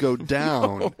needs to go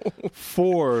down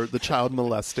for the child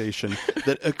molestation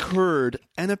that occurred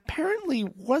and apparently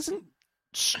wasn't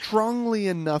strongly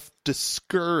enough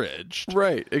discouraged.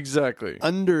 Right, exactly.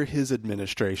 Under his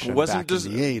administration back in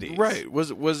the 80s. Right.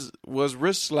 Was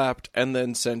wrist slapped and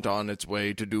then sent on its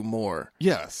way to do more.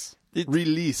 Yes.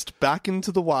 Released back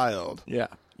into the wild. Yeah.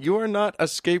 You are not a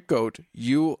scapegoat.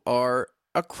 You are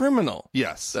a criminal.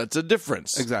 Yes. That's a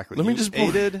difference. Exactly. Let me just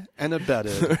aided and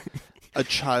abetted a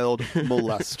child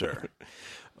molester.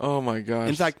 Oh my gosh.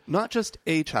 In fact, not just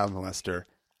a child molester,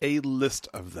 a list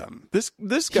of them.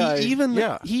 This guy he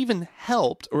even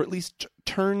helped, or at least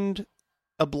turned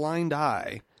a blind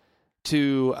eye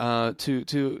to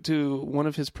one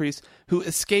of his priests who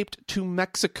escaped to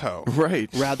Mexico, right,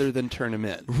 rather than turn him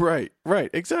in. Right,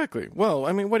 exactly. Well,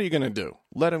 I mean, what are you going to do?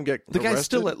 Let him get the arrested? guy's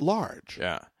still at large.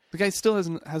 Yeah, the guy still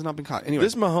has not been caught. Anyway,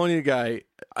 this Mahoney guy,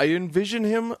 I envision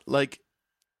him like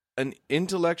an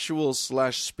intellectual /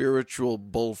 spiritual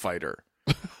bullfighter,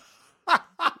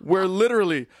 where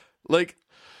literally, like,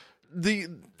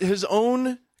 his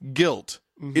own guilt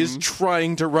is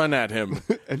trying to run at him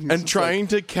and trying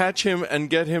to catch him and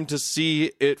get him to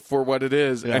see it for what it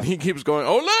is. Yeah. And he keeps going,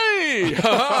 "Ole!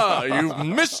 Ha-ha! You've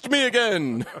missed me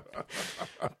again!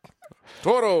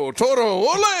 Toro!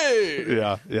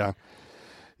 Ole!"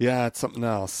 Yeah, it's something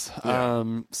else.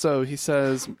 Yeah. So he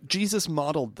says, Jesus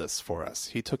modeled this for us.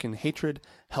 He took in hatred,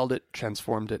 held it,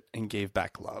 transformed it, and gave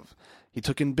back love. He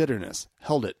took in bitterness,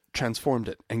 held it, transformed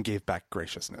it, and gave back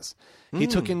graciousness. He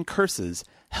took in curses,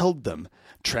 held them,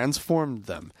 transformed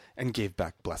them, and gave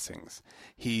back blessings.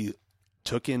 He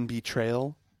took in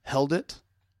betrayal, held it,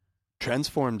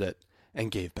 transformed it,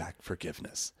 and gave back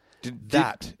forgiveness.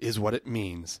 That is what it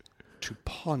means to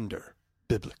ponder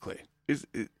biblically.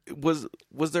 Was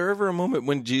there ever a moment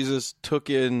when Jesus took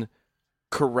in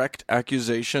correct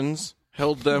accusations,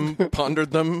 held them,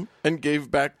 pondered them, and gave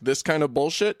back this kind of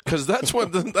bullshit? Because that's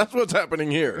what's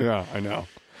happening here. Yeah, I know.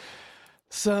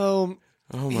 So,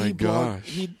 oh my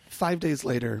gosh! 5 days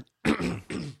later,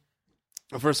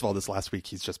 First of all, this last week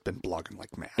he's just been blogging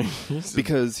like mad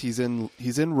because he's in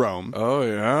Rome. Oh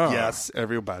yeah. Yes,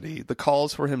 everybody. The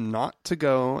calls for him not to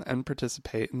go and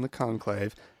participate in the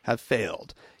conclave have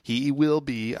failed. He will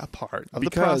be a part of the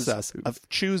process of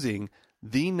choosing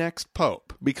the next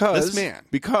pope. Because this man,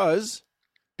 because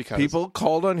people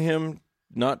called on him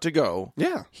not to go.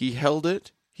 Yeah. He held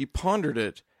it, he pondered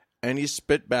it, and he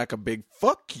spit back a big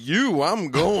 "fuck you, I'm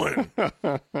going."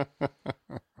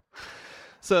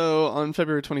 So on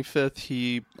February 25th,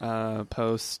 he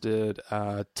posted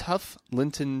a Tough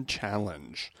Linton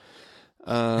Challenge.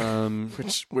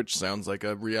 which sounds like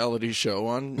a reality show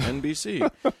on NBC.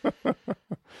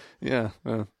 Yeah.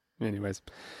 Anyways.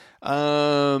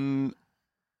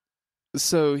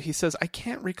 So he says, I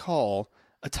can't recall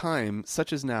a time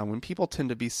such as now when people tend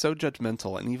to be so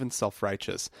judgmental and even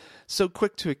self-righteous, so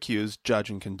quick to accuse,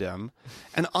 judge, and condemn,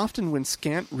 and often with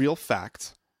scant real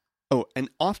facts and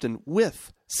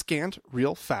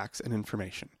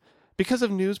information. Because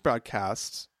news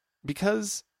broadcasts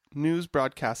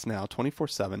now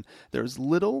 24/7, there is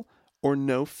little or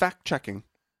no fact-checking,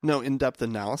 no in-depth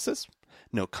analysis,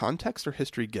 no context or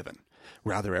history given.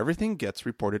 Rather, everything gets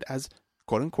reported as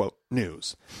quote-unquote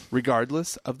news,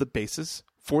 regardless of the basis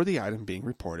for the item being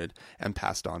reported and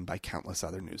passed on by countless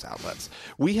other news outlets.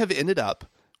 We have ended up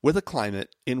with a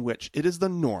climate in which it is the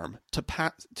norm to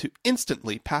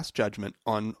instantly pass judgment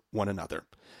on one another,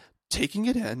 taking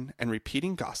it in and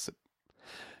repeating gossip,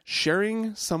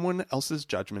 sharing someone else's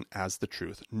judgment as the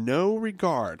truth, no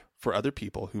regard for other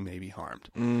people who may be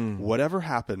harmed. Whatever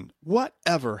happened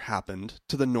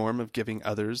to the norm of giving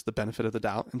others the benefit of the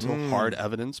doubt until hard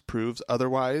evidence proves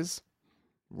otherwise?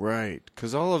 Right,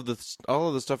 because all of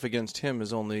the stuff against him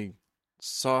is only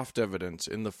soft evidence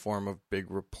in the form of big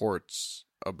reports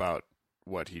about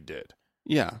what he did.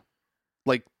 Yeah,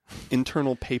 like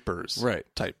internal papers, right?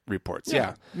 Type reports.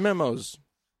 Yeah, memos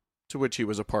to which he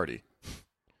was a party.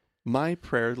 My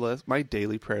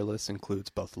daily prayer list includes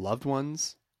both loved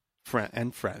ones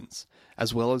and friends,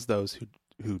 as well as those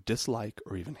who dislike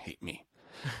or even hate me.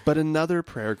 But another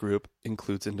prayer group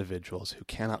includes individuals who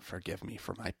cannot forgive me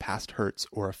for my past hurts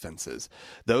or offenses,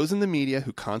 those in the media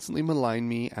who constantly malign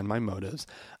me and my motives,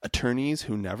 attorneys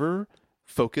who never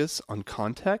focus on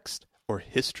context or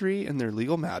history in their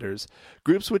legal matters,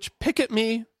 groups which pick at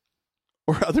me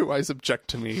or otherwise object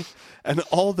to me, and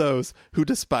all those who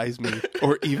despise me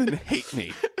or even hate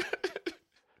me.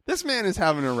 This man is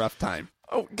having a rough time.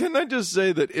 Oh, can I just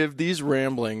say that if these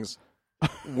ramblings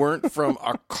weren't from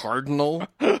a cardinal,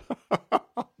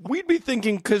 we'd be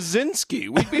thinking Kaczynski.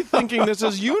 We'd be thinking this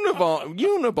is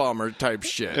Unabomber type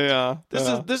shit. Yeah.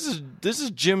 This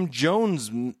is Jim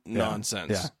Jones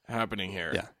nonsense happening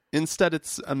here. Yeah. Instead,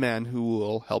 it's a man who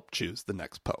will help choose the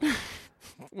next pope.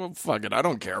 Well, fuck it. I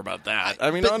don't care about that.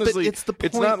 I mean, but honestly, it's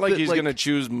it's not like he's going to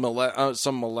choose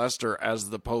some molester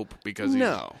as the pope because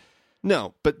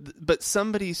No, but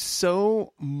somebody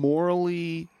so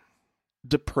morally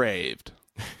depraved.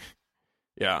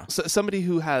 Yeah. So somebody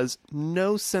who has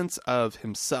no sense of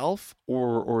himself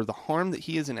or the harm that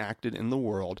he has enacted in the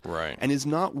world. Right. And is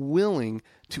not willing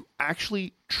to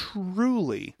actually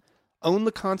truly own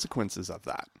the consequences of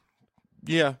that.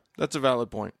 Yeah, that's a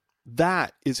valid point.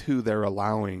 That is who they're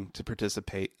allowing to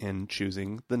participate in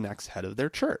choosing the next head of their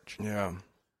church. Yeah.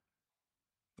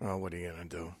 Oh, what are you going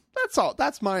to do? That's all.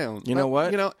 That's my own. You know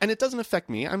what? And it doesn't affect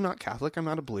me. I'm not Catholic. I'm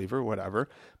not a believer, whatever.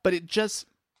 But it just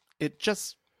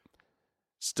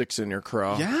sticks in your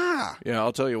craw. Yeah. Yeah,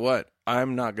 I'll tell you what.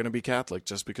 I'm not going to be Catholic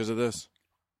just because of this.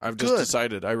 I've just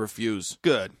decided I refuse.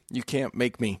 Good. You can't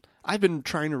make me. I've been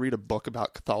trying to read a book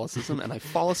about Catholicism, and I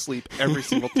fall asleep every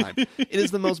single time. It is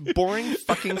the most boring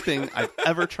fucking thing I've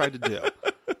ever tried to do.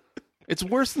 It's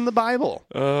worse than the Bible.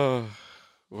 Well,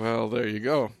 there you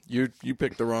go. You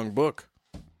picked the wrong book.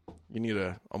 You need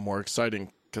a more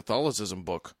exciting Catholicism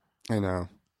book. I know.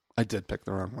 I did pick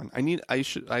the wrong one.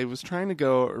 I was trying to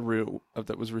go a route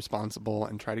that was responsible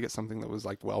and try to get something that was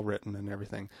like well written and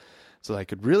everything, so that I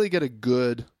could really get a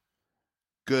good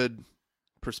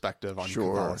perspective on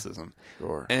Catholicism.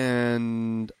 Sure.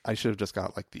 And I should have just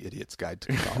got like the Idiot's Guide to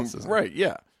Catholicism. Right,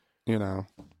 yeah.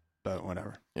 But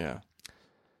whatever. Yeah.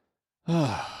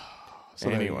 So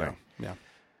anyway. Yeah.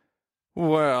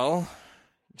 Well,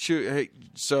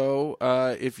 so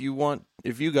if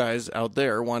you guys out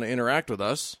there want to interact with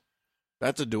us,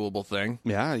 that's a doable thing.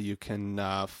 Yeah, you can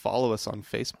follow us on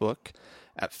Facebook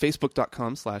at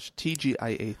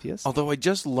facebook.com/TGIAtheist. Although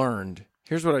here's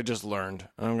what I just learned.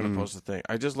 I'm going to post a thing.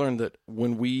 I just learned that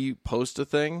when we post a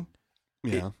thing,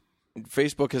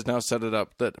 Facebook has now set it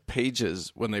up that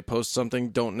pages, when they post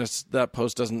something, that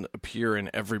post doesn't appear in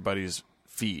everybody's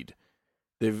feed.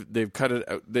 they've cut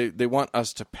it out. They want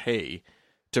us to pay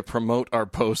to promote our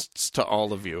posts to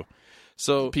all of you.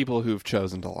 So People who've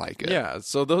chosen to like it. yeah,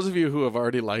 so those of you who have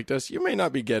already liked us, you may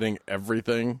not be getting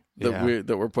everything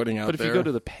that we're putting out But if there. you go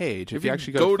to the page, if you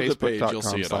actually go go to to the page, you'll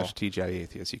see it all.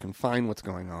 facebook.com/TGIAtheist, you can find what's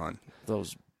going on.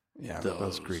 those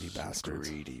Those greedy bastards.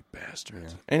 Greedy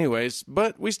bastards. Anyways,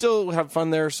 but we still have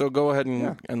fun there, so go ahead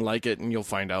and like it, and you'll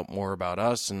find out more about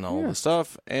us and all the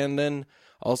stuff. And then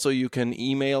also you can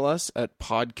email us at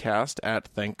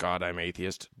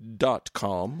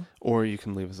podcast@thankgodimatheist.com. Or you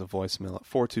can leave us a voicemail at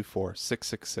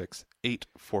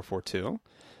 424-666-8442.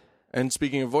 And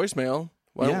speaking of voicemail,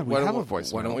 why we don't have a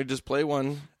voicemail. Why don't we just play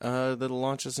one that'll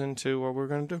launch us into what we're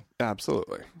going to do?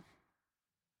 Absolutely.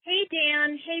 Hey,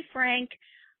 Dan. Hey, Frank.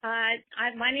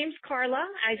 My name's Carla.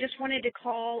 I just wanted to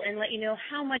call and let you know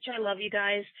how much I love you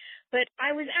guys. But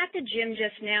I was at the gym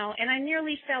just now, and I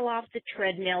nearly fell off the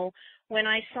treadmill when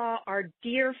I saw our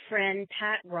dear friend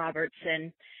Pat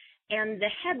Robertson. And the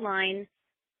headline,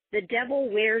 "The Devil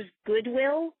Wears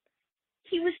Goodwill."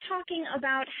 He was talking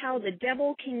about how the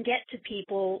devil can get to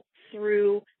people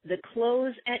through the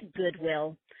clothes at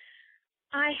Goodwill.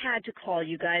 I had to call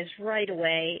you guys right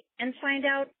away and find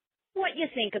out what you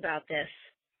think about this.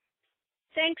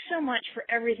 Thanks so much for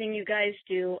everything you guys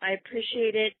do. I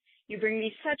appreciate it. You bring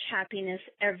me such happiness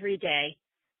every day.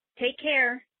 Take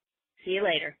care. See you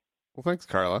later. Well, thanks,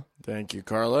 Carla. Thank you,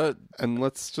 Carla. And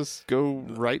let's just go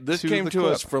right This to came the to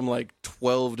clip. us from like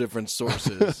 12 different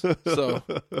sources, so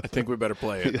I think we better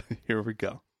play it. Here we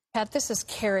go. Pat, this is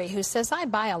Carrie, who says, I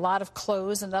buy a lot of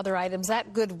clothes and other items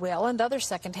at Goodwill and other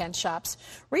secondhand shops.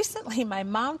 Recently, my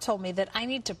mom told me that I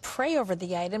need to pray over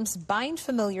the items, bind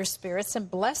familiar spirits, and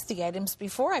bless the items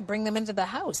before I bring them into the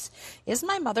house. Is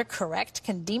my mother correct?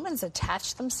 Can demons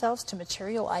attach themselves to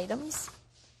material items?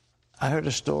 I heard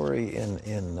a story in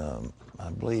I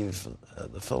believe,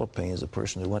 the Philippines, a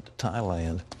person who went to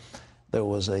Thailand. There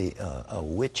was a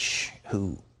witch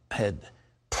who had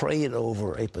prayed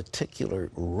over a particular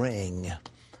ring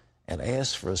and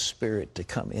asked for a spirit to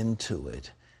come into it.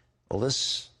 Well,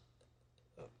 this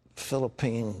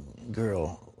Philippine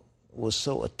girl was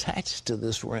so attached to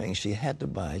this ring, she had to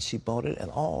buy it. She bought it, and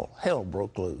all hell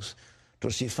broke loose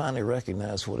till she finally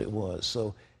recognized what it was.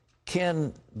 So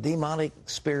can demonic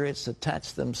spirits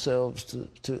attach themselves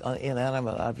to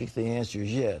inanimate objects? The answer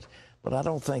is yes. But I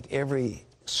don't think every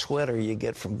sweater you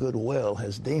get from Goodwill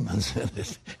has demons in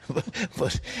it.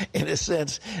 but in a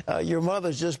sense, your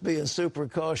mother's just being super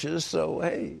cautious. So,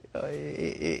 hey,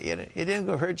 it isn't going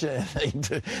to hurt you anything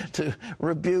to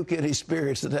rebuke any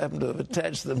spirits that happen to have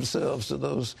attached themselves to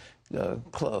those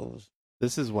clothes.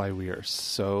 This is why we are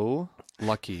so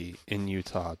lucky in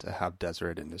Utah to have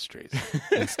Deseret Industries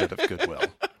instead of Goodwill.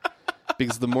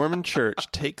 Because the Mormon Church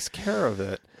takes care of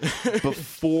it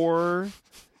before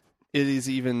it is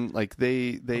even like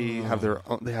they have their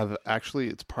own, they have actually,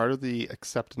 it's part of the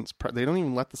acceptance. They don't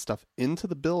even let the stuff into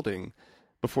the building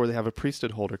before they have a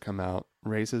priesthood holder come out,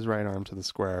 raise his right arm to the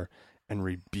square, and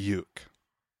rebuke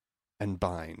and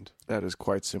bind. That is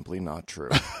quite simply not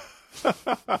true.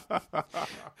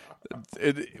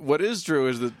 What is true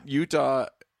is that Utah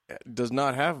does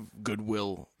not have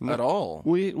Goodwill at all.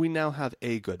 We now have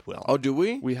a Goodwill. Oh, do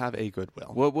we? We have a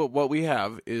Goodwill. What we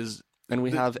have is, and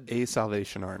we have a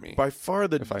Salvation Army. by far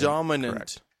the if I'm dominant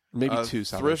correct. Maybe two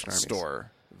Salvation thrift Armies.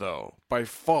 store, though. By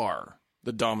far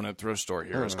the dominant thrift store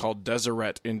here is called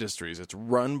Deseret Industries. It's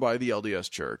run by the LDS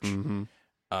Church,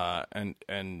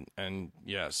 and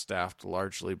yeah, staffed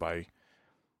largely by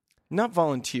not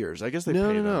volunteers. I guess they pay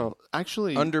them. No.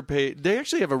 Actually, Underpaid. They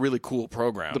actually have a really cool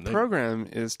program. the program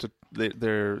is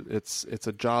it's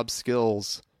a job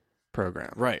skills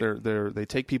program. Right. They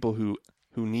take people who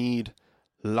need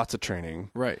lots of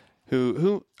training. Right.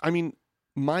 Who I mean,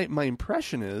 my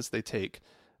impression is they take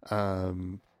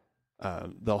they'll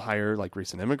hire like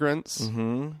recent immigrants.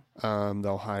 Mm-hmm.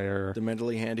 They'll hire The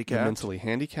mentally the handicapped. mentally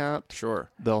handicapped. Sure.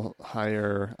 They'll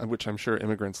hire, which I'm sure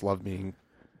immigrants love being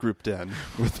grouped in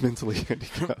with mentally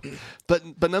handicapped. But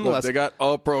nonetheless, Look, they got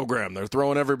a program. They're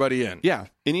throwing everybody in. yeah,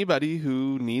 anybody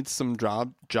who needs some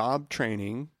job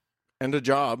training And a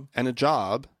job. and a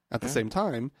job at the same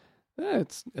time,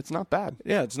 it's not bad.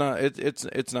 Yeah, it's not.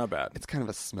 It's not bad. It's kind of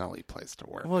a smelly place to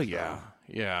work. Well, yeah.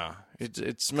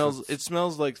 It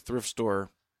smells like thrift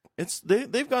store.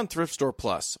 They've gone thrift store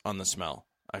plus on the smell.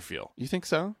 I feel. You think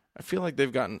so? I feel like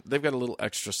they've got a little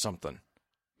extra something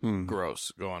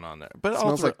gross going on there. But It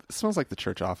smells like the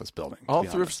church office building. to all be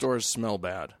thrift honest. stores smell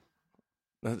bad.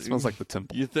 It smells like the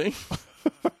temple. You think?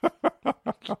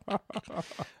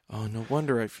 Oh, no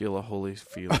wonder I feel a holy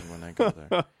feeling when I go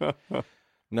there.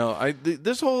 No,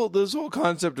 this whole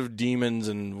concept of demons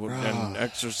and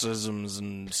exorcisms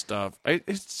and stuff.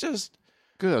 It's just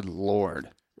Good Lord.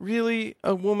 really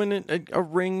a woman in a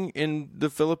ring in the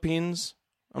Philippines.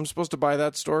 I'm supposed to buy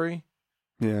that story.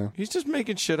 Yeah. He's just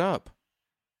making shit up.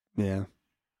 Yeah.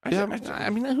 I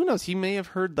mean, who knows? He may have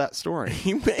heard that story.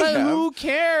 He may But have. who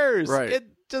cares? Right. It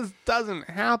just doesn't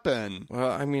happen.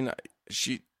 Well, I mean,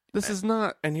 This is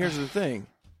not. And here's the thing: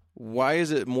 why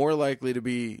is it more likely to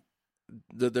be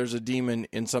that there's a demon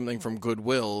in something from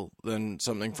Goodwill than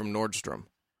something from Nordstrom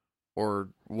or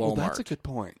Walmart? Well, that's a good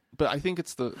point. But I think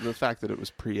it's the fact that it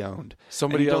was pre-owned.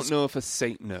 Somebody and you else don't know if a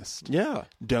Satanist Yeah.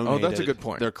 donated that's a good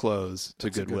point. their clothes to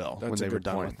That's a good- Goodwill when that's a they were good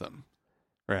done point. with them.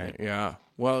 Right. Yeah.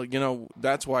 Well,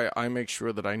 that's why I make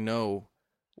sure that I know,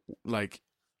 like,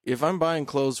 if I'm buying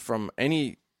clothes from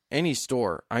any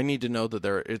store, I need to know that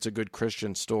it's a good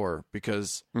Christian store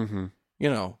because, Mm-hmm.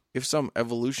 if some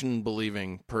evolution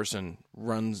believing person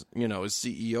runs, is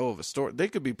CEO of a store, they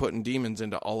could be putting demons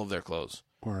into all of their clothes.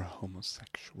 Or a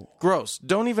homosexual. Gross.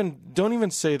 Don't even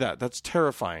say that. That's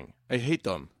terrifying. I hate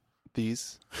them.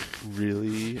 These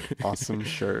really awesome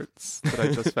shirts that I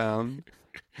just found.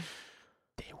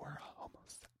 They were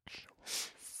homosexual.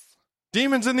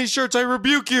 Demons in these shirts, I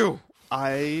rebuke you.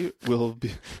 I will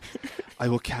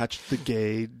catch the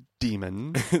gay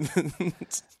demon,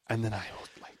 and then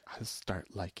I'll start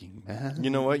liking men.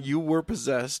 You know what? You were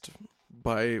possessed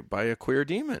by a queer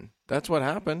demon. That's what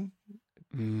happened.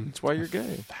 That's why you're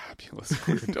gay. Fabulous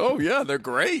queer demon. Oh yeah, they're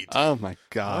great. Oh my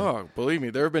god. Oh, believe me,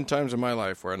 there have been times in my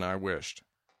life when I wished.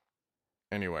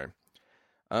 Anyway,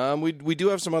 we do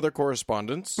have some other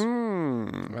correspondence.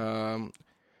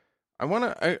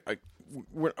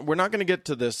 We're not going to get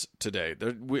to this today.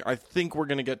 I think we're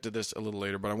going to get to this a little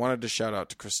later, but I wanted to shout out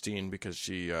to Christine because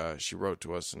she wrote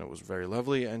to us and it was very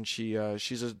lovely, and she's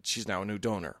now a new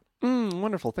donor.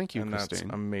 Wonderful. Thank you, And Christine.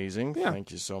 that's amazing. Yeah.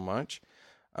 Thank you so much.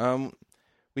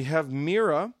 We have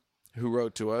Mira, who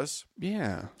wrote to us.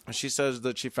 Yeah. She says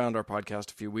that she found our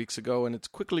podcast a few weeks ago, and it's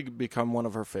quickly become one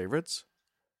of her favorites.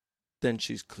 Then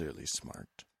she's clearly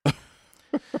smart.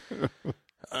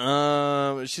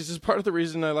 She says part of the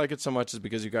reason I like it so much is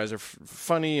because you guys are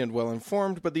funny and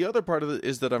well-informed, but the other part of it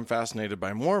is that I'm fascinated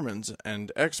by Mormons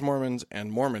and ex-Mormons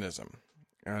and Mormonism.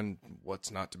 And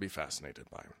what's not to be fascinated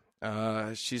by?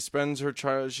 She spent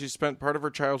part of her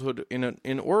childhood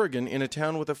in Oregon in a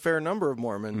town with a fair number of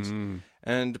Mormons,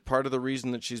 and part of the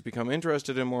reason that she's become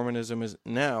interested in Mormonism is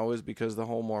because the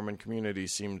whole Mormon community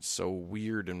seemed so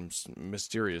weird and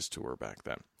mysterious to her back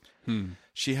then.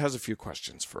 She has a few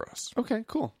questions for us. Okay,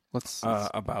 cool. Let's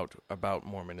about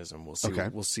Mormonism. We'll see. Okay.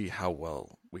 We'll see how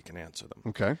well we can answer them.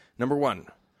 Okay. Number 1,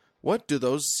 what do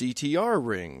those CTR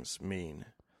rings mean?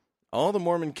 All the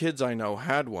Mormon kids I know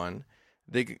had one.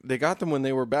 They got them when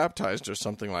they were baptized or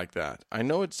something like that. I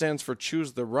know it stands for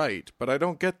choose the right, but I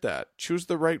don't get that. Choose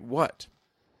the right what?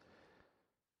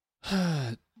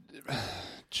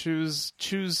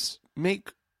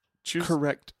 Make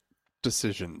correct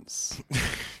decisions.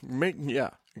 Yeah,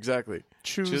 exactly.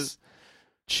 Choose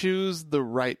the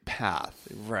right path.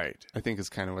 Right. I think is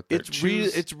kind of what they're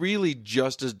It's really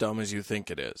just as dumb as you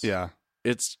think it is. Yeah.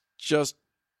 It's just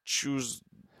choose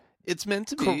It's meant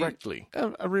to be correctly.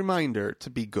 a reminder to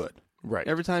be good. Right.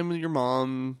 Every time your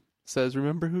mom says,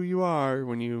 remember who you are,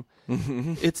 when you...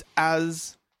 it's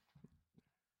as...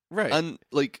 Right.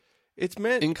 It's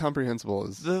meant... incomprehensible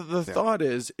as... The thought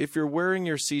is, if you're wearing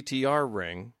your CTR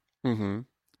ring...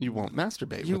 you won't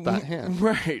masturbate with that hand.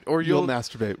 Right. Or You'll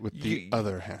masturbate with the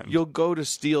other hand. You'll go to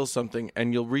steal something,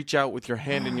 and you'll reach out with your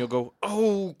hand, and you'll go,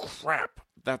 oh, crap.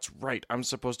 That's right. I'm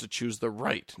supposed to choose the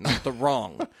right, not the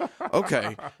wrong.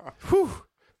 Okay. Whew.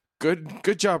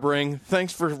 Good job, ring.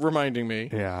 Thanks for reminding me.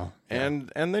 Yeah. And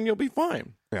then you'll be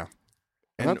fine. Yeah.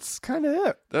 And that's kind of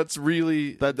it. That's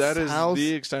really that is how-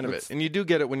 the extent of it. And you do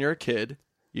get it when you're a kid.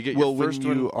 You get your first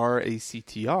when you one. are a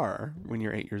CTR, when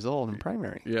you're 8 years old in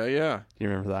primary. Yeah, yeah. Do you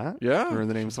remember that? Yeah. Remember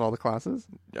the names of all the classes?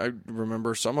 I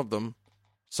remember some of them.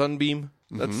 Sunbeam.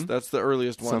 That's the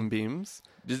earliest one. Sunbeams.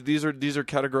 These are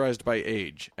categorized by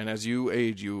age, and as you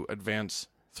age, you advance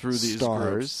through these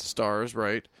groups. Stars,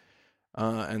 right?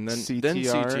 And then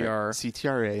CTR,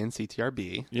 CTRA, and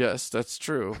CTRB. Yes, that's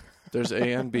true. There's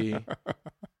A and B. And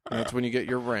that's when you get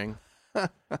your ring.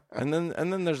 And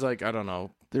then there's I don't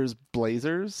know. There's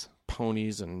blazers.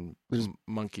 Ponies and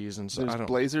monkeys and so. There's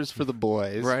blazers for the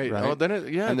boys, right? Oh, then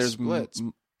and there's splits.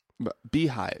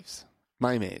 Beehives,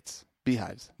 mimates,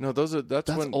 beehives. No, that's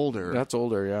when older. That's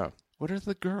older, yeah. What are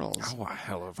the girls? Oh,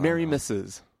 hell of Mary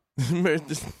Mrs.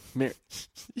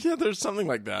 Yeah, there's something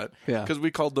like that. Yeah, because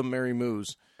we called them Mary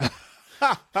Moos.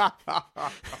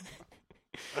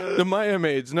 The Maya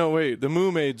maids. No, wait. The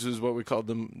Moo maids is what we called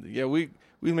them. Yeah, we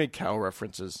made cow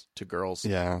references to girls.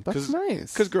 Yeah, that's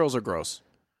nice. Because girls are gross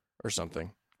or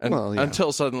something. And Well, yeah.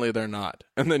 until suddenly they're not.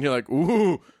 And then you're like,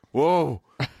 ooh, whoa,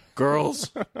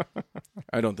 girls.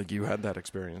 I don't think you had that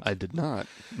experience. I did not.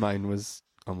 Mine was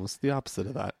almost the opposite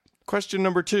of that. Question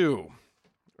number 2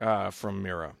 from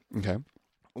Mira. Okay.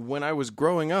 When I was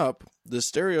growing up, the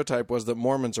stereotype was that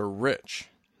Mormons are rich.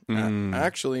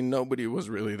 Actually, nobody was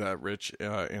really that rich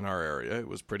in our area. It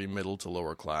was pretty middle to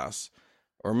lower class,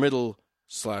 or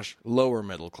middle/lower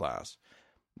middle class.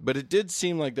 But it did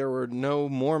seem like there were no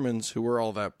Mormons who were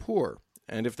all that poor.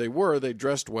 And if they were, they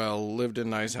dressed well, lived in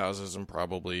nice houses, and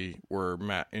probably were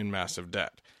in massive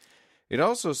debt. It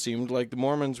also seemed like the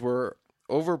Mormons were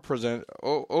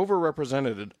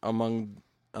overrepresented among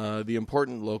the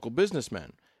important local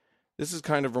businessmen. This is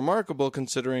kind of remarkable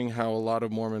considering how a lot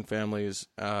of Mormon families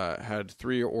had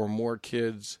 3 or more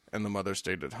kids and the mother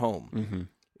stayed at home. Mm-hmm.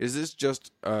 Is this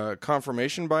just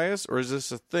confirmation bias, or is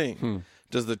this a thing?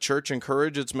 Does the church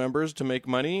encourage its members to make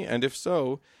money? And if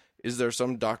so, is there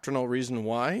some doctrinal reason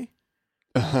why?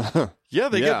 Yeah,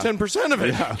 they get 10% of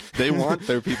it. Yeah, they want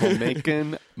their people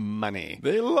making money.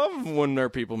 They love when their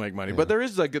people make money. But there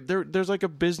is there's like a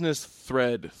business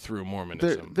thread through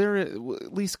Mormonism. There,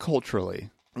 at least culturally,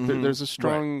 there's a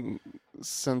strong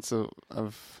sense of.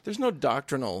 There's no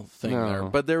doctrinal thing there,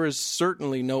 but there is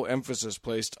certainly no emphasis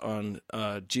placed on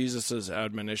Jesus's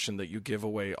admonition that you give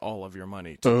away all of your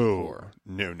money to the poor.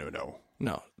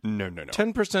 No.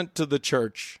 10% to the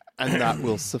church, And that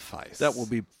will suffice. that will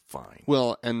be fine.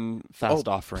 Well, and fast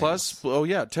offerings. Plus,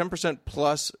 10%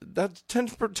 plus. That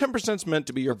 10% is meant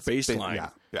to be your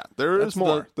baseline. Yeah. There is That's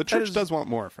more. The that church is- does want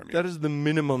more from you. That is the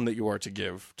minimum that you are to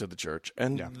give to the church,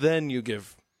 and then you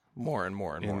give more and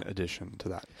more and more. in addition to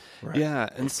that. Right. Yeah,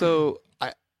 and so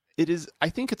I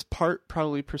think it's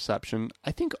probably perception.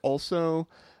 I think also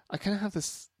I kind of have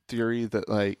this theory that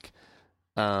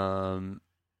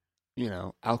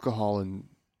alcohol and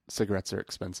cigarettes are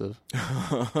expensive,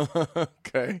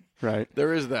 Okay, right?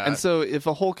 there is that. And so if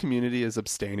a whole community is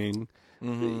abstaining,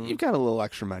 you've got a little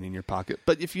extra money in your pocket.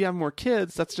 But if you have more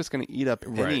kids, that's just going to eat up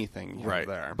anything you have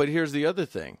there. But here's the other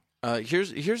thing.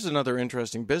 Here's another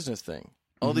interesting business thing.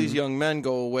 All these young men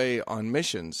go away on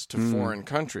missions to foreign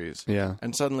countries. Yeah.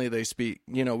 And suddenly they speak.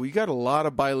 We got a lot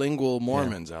of bilingual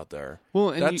Mormons out there.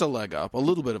 Well, and that's a leg up, a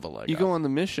little bit of a leg up. You go on the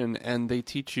mission and they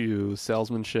teach you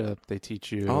salesmanship. They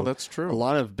teach you Oh, that's true. a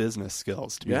lot of business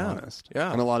skills, to be honest.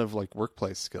 Yeah. And a lot of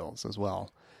workplace skills as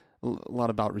well. A lot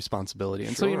about responsibility.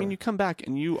 And so Sure. you come back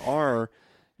and you're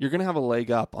going to have a leg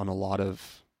up on a lot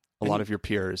of your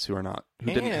peers who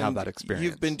didn't have that experience.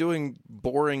 You've been doing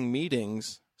boring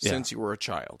meetings since you were a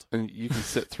child. And you can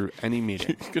sit through any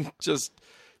meeting.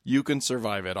 You can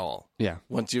survive it all. Yeah.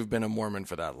 Once you've been a Mormon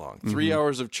for that long. 3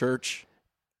 hours of church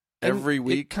every And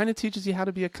week. It kind of teaches you how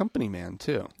to be a company man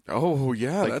too. Oh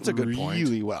yeah, that's a good point.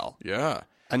 Really well. Yeah.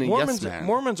 And a yes man.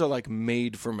 Mormons are like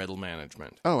made for middle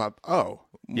management.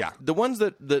 Yeah. The ones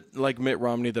that like Mitt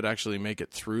Romney that actually make it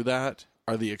through that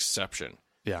are the exception.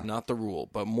 Yeah. Not the rule.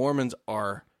 But Mormons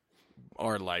are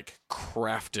like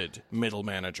crafted middle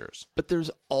managers. But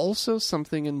there's also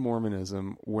something in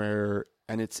Mormonism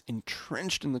and it's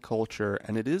entrenched in the culture,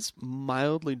 and it is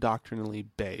mildly doctrinally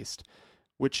based,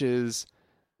 which is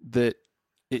that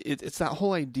it's that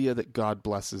whole idea that God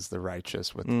blesses the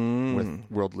righteous with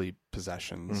worldly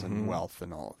possessions and wealth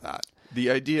and all of that. The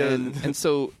idea, and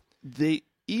so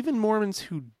even Mormons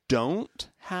who don't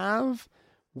have,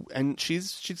 and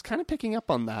she's kind of picking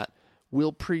up on that,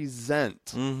 will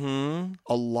present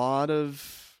a lot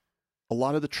of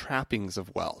the trappings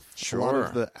of wealth, a lot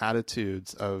of the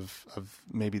attitudes of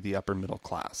maybe the upper middle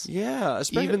class. Yeah,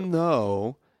 especially, even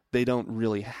though they don't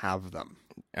really have them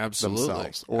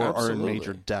themselves, or are in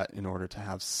major debt in order to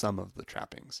have some of the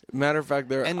trappings. Matter of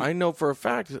fact, I know for a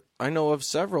fact, I know of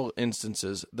several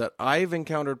instances that I've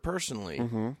encountered personally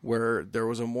where there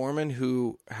was a Mormon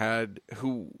who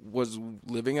was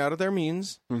living out of their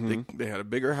means. They had a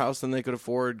bigger house than they could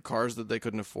afford, cars that they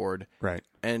couldn't afford, right?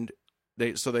 And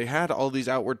they had all these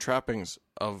outward trappings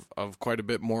of quite a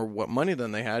bit more money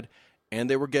than they had, and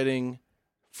they were getting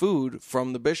food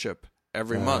from the bishop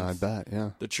every month. I bet, yeah.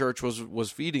 The church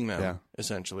was feeding them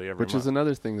essentially every month. Which is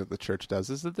another thing that the church does,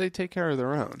 is that they take care of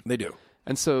their own. They do.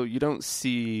 And so you don't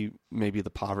see maybe the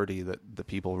poverty that the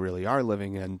people really are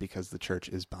living in, because the church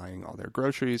is buying all their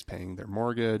groceries, paying their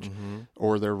mortgage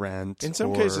or their rent. In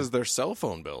some cases, their cell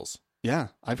phone bills. Yeah,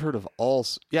 I've heard of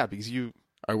because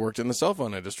I worked in the cell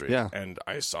phone industry, and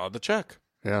I saw the check.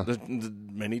 Yeah.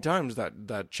 Many times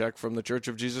that check from the Church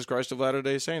of Jesus Christ of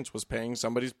Latter-day Saints was paying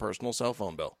somebody's personal cell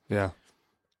phone bill. Yeah.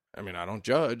 I mean, I don't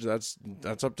judge. That's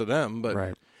up to them. But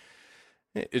Right.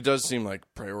 it does seem like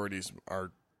priorities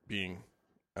are being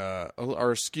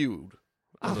are skewed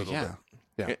a little bit.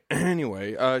 Yeah.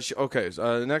 Anyway,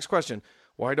 next question.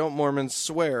 Why don't Mormons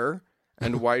swear,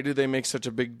 and why do they make such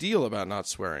a big deal about not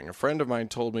swearing? A friend of mine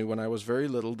told me when I was very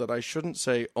little that I shouldn't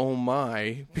say, oh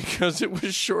my, because it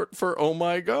was short for oh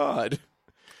my God.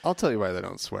 I'll tell you why they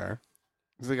don't swear.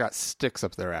 Because they got sticks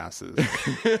up their asses.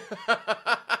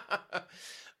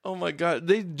 Oh my God.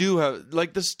 They do have,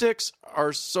 like, the sticks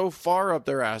are so far up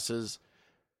their asses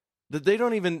that they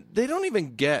don't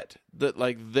even get that,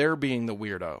 like, they're being the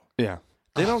weirdo. Yeah.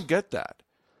 They don't get that.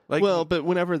 Like, Well, but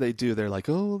whenever they do, they're like,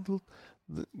 oh,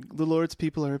 the Lord's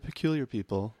people are a peculiar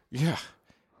people. yeah.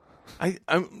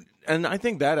 And I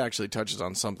think that actually touches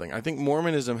on something. I think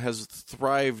Mormonism has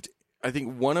thrived. I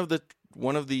think one of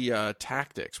the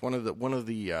tactics, one of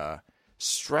the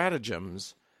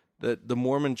stratagems that the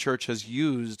Mormon Church has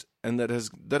used and that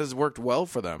has worked well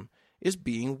for them is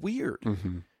being weird.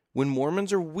 Mm-hmm. When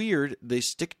Mormons are weird, they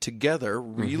stick together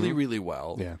really, really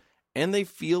well. Yeah. And they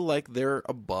feel like they're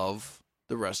above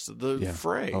the rest of the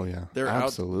fray. Oh, yeah. They're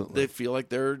Absolutely. They feel like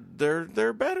they're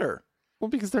better. Well,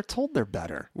 because they're told they're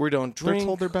better. We don't drink. They're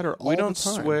told they're better all We don't the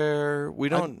time. swear. We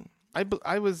don't.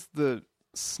 I was the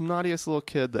snottiest little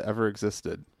kid that ever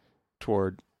existed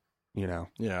toward, Yeah.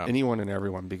 anyone and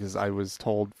everyone, because I was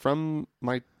told from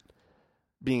my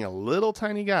being a little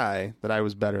tiny guy that I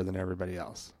was better than everybody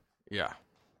else. Yeah.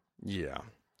 Yeah.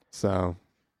 So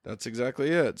That's exactly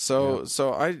it. So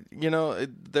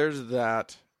there's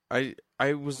that. I'm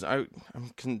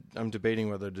debating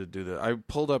whether to do that. I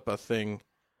pulled up a thing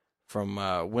from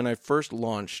when I first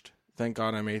launched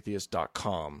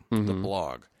thankgodimatheist.com, the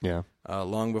blog, yeah.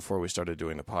 long before we started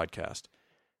doing the podcast.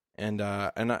 And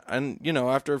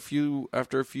after a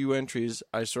few entries,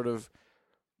 I sort of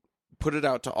put it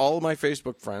out to all my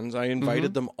Facebook friends. I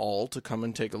invited them all to come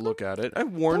and take a look at it. I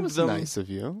warned That was them. nice of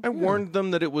you. I warned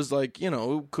them that it was like,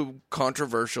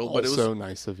 controversial, but it was so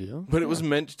nice of you. But it was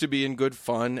meant to be in good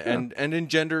fun and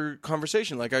engender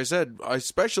conversation. Like I said, I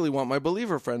especially want my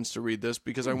believer friends to read this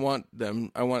because I want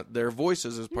their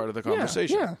voices as part of the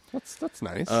conversation. Yeah, that's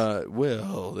nice.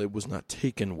 Well, it was not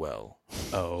taken well.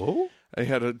 Oh? I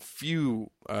had a few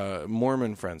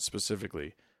Mormon friends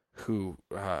specifically who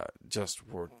just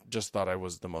thought I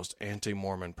was the most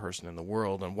anti-Mormon person in the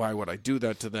world, and why would I do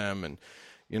that to them? And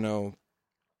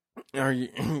are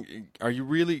you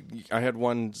really? I had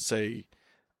one say,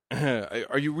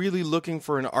 "Are you really looking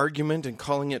for an argument and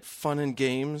calling it fun and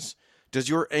games? Does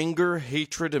your anger,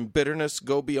 hatred, and bitterness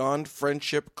go beyond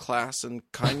friendship, class, and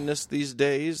kindness these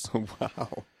days?"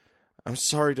 Wow. I'm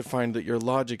sorry to find that your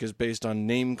logic is based on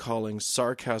name-calling,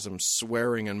 sarcasm,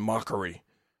 swearing, and mockery.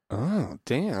 Oh,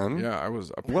 Dan. Yeah, I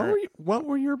was. What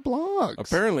were your blogs?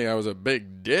 Apparently, I was a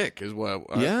big dick, is what.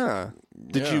 Yeah.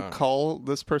 Did you yeah. call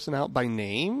this person out by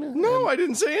name? No, I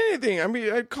didn't say anything. I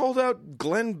mean, I called out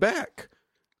Glenn Beck.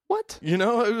 What? It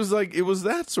was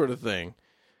that sort of thing.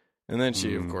 And then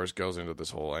she, of course, goes into this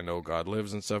whole "I know God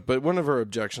lives" and stuff. But one of her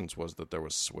objections was that there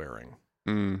was swearing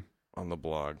on the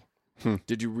blog.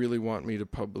 Did you really want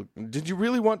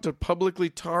to publicly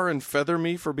tar and feather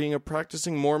me for being a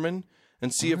practicing Mormon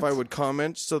and see if I would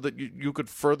comment so that you could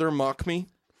further mock me?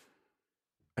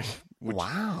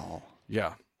 Wow.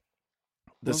 Yeah.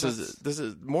 This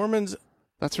is Mormons.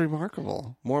 That's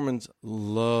remarkable. Mormons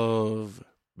love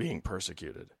being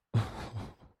persecuted.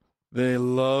 They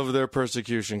love their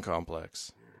persecution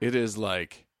complex. It is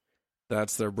like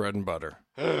that's their bread and butter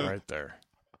right there.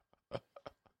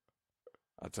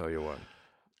 I'll tell you what.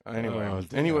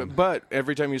 Anyway, but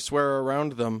every time you swear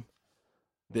around them,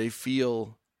 they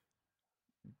feel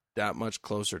that much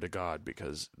closer to God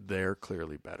because they're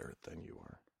clearly better than you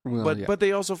are. Well, But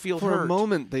they also feel for hurt. a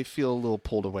moment, they feel a little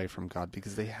pulled away from God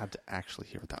because they had to actually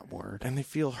hear that word. And they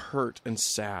feel hurt and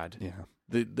sad Yeah.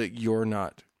 that you're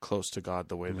not close to God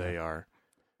the way they are.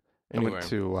 Anyway,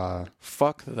 I went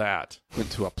fuck that.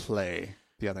 to a play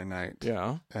the other night.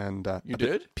 Yeah. And You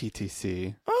did?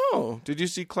 PTC. Oh, did you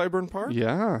see Clyburn Park?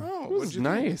 Yeah. Oh, it what'd was you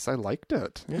think? nice. I liked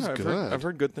it. It was I've good. I've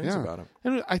heard good things Yeah. about it.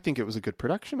 And I think it was a good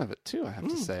production of it too, I have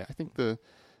to say. I think a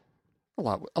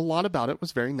lot about it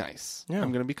was very nice. Yeah.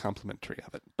 I'm going to be complimentary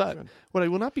of it. But Good. what I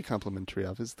will not be complimentary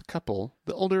of is the couple,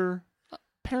 the older,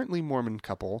 apparently Mormon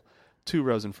couple, 2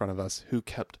 rows in front of us, who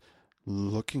kept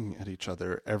looking at each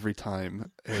other every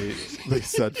time they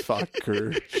said fuck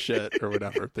or shit or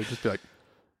whatever. They'd just be like,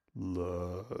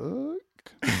 look.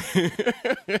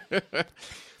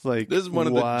 Like, This is one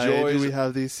of the why joys- do we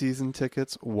have these season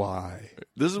tickets? Why?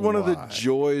 This is one of the Why?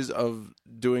 joys of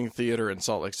doing theater in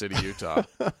Salt Lake City, Utah.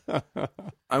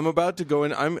 I'm about to go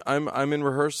in. I'm in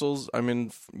rehearsals.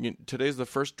 Today's the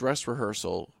first dress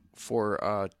rehearsal for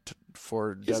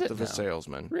Death it of a now?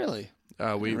 Salesman. Really? We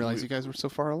I didn't realize you guys were so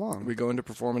far along. we go into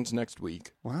performance next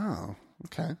week. Wow.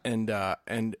 Okay.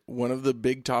 And one of the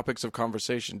big topics of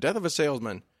conversation, Death of a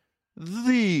Salesman,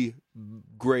 the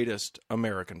greatest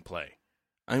American play.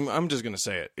 I'm just going to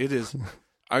say it. It is.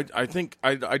 I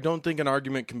don't think an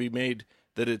argument can be made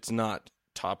that it's not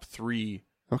top 3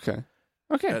 Okay.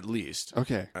 Okay. at least.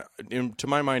 Okay. To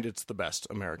my mind, it's the best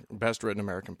written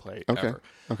American play Okay. ever.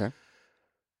 Okay.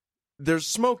 There's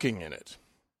smoking in it.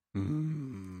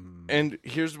 Mm. And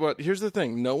here's the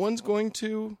thing. No one's going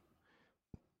to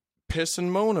piss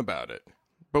and moan about it.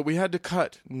 But we had to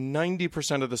cut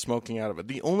 90% of the smoking out of it.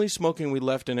 The only smoking we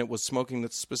left in it was smoking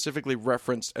that's specifically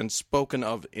referenced and spoken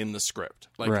of in the script.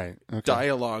 Like Right. Okay.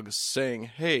 dialogue saying,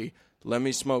 hey, let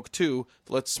me smoke too.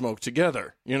 Let's smoke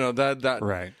together. You know, that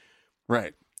Right.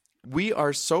 Right. we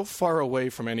are so far away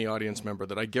from any audience member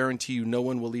that I guarantee you no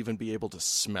one will even be able to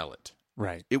smell it.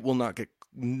 Right. It will not get,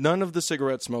 none of the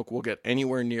cigarette smoke will get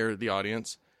anywhere near the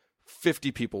audience.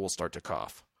 50 people will start to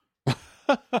cough.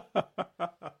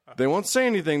 They won't say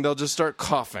anything, they'll just start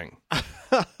coughing.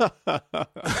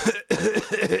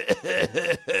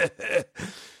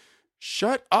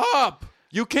 Shut up!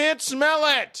 You can't smell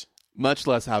it! Much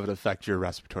less have it affect your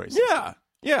respiratory system.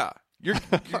 Yeah. You're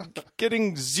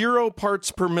getting 0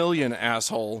 parts per million,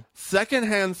 asshole.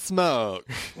 Secondhand smoke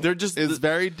They're just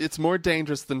it's more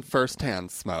dangerous than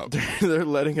firsthand smoke, they're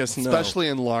letting us know. especially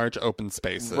in large open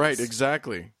spaces. Right,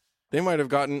 exactly. They might have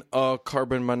gotten a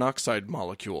carbon monoxide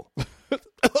molecule.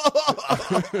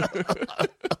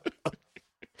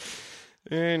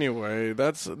 Anyway,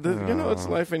 it's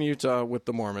life in Utah with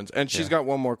the Mormons. And she's got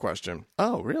one more question.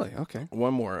 Oh, really? Okay.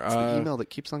 One more. The email that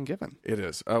keeps on giving. It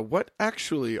is. What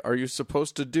actually are you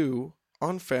supposed to do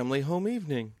on family home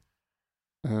evening?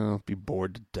 Oh, be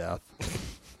bored to death.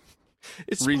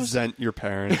 It's Resent your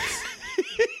parents.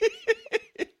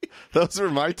 Those were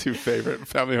my 2 favorite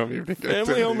family home evening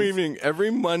Family home activities. evening. Every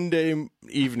Monday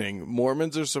evening,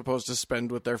 Mormons are supposed to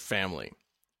spend with their family.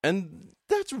 And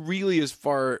that's really as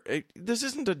far... this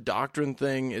isn't a doctrine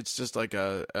thing. It's just like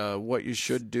a what you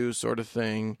should do sort of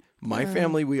thing. My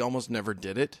family, we almost never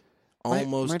did it. My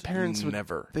parents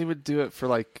never. They would do it for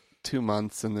like 2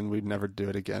 months, and then we'd never do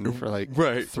it again for like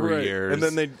 3 years.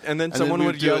 And then someone we'd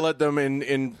would do yell it- at them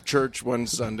in church one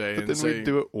Sunday But and then say... we'd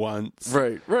do it once.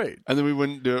 Right. And then we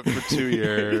wouldn't do it for 2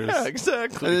 years. Yeah,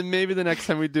 exactly. And then maybe the next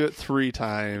time we'd do it 3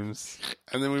 times.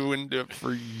 And then we wouldn't do it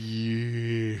for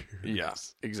years. Yeah,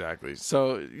 exactly.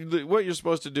 So what you're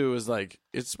supposed to do is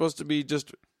it's supposed to be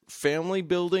just family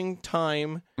building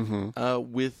time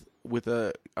with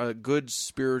a good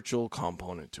spiritual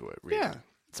component to it. Really. Yeah.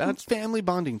 That's family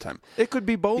bonding time. It could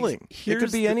be bowling. It Here's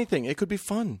could be anything. It could be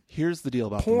fun. Here's the deal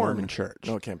about Porn. the Mormon church.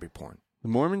 No, it can't be porn. The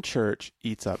Mormon church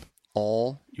eats up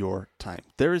all your time.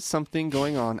 There is something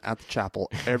going on at the chapel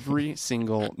every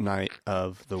single night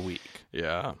of the week.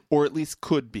 Yeah. Or at least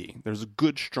could be. There's a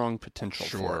good, strong potential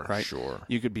for it, right? Sure.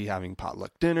 You could be having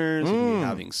potluck dinners. You can be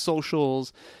having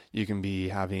socials. You can be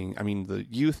having, the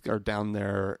youth are down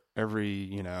there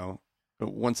every,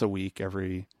 once a week,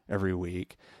 every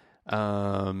week.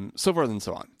 So forth and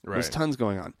so on. Right. There's tons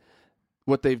going on.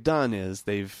 What they've done is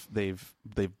they've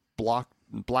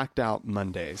blacked out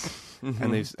Mondays,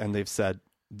 and they've said,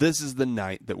 this is the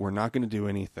night that we're not going to do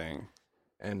anything.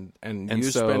 And And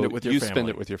you so spend it with your you family. spend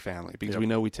it with your family because Yep. we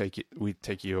know we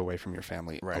take you away from your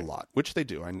family Right. a lot, which they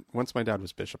do. Once my dad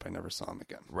was bishop, I never saw him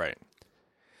again. Right.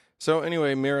 So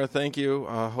anyway, Mira, thank you.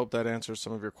 Hope that answers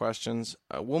some of your questions.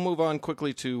 We'll move on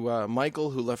quickly to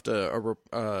Michael, who left a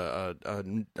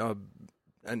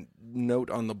note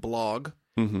on the blog.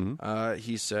 Mm-hmm.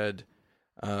 He said,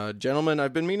 "Gentlemen,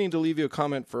 I've been meaning to leave you a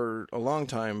comment for a long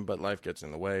time, but life gets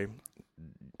in the way.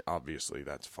 Obviously,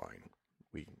 that's fine.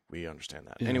 We understand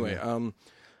that. Yeah, Anyway,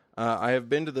 I have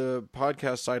been to the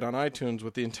podcast site on iTunes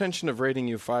with the intention of rating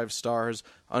you 5 stars.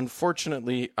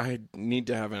 Unfortunately, I need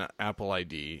to have an Apple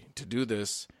ID to do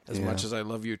this. As much as I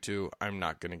love you two, I'm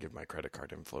not going to give my credit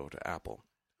card info to Apple."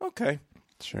 Okay.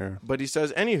 Sure. But he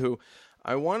says, anywho,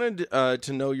 I wanted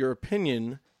to know your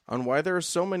opinion on why there are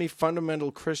so many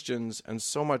fundamental Christians and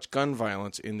so much gun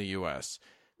violence in the U.S.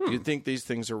 Do you think these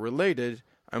things are related?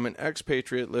 I'm an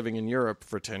expatriate living in Europe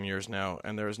for 10 years now,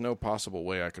 and there is no possible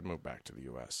way I could move back to the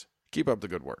U.S. Keep up the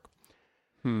good work.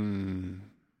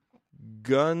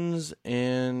 Guns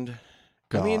and...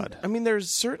 God. I mean, there's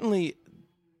certainly...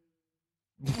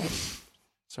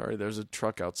 Sorry, there's a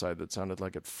truck outside that sounded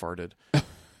like it farted. It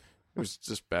was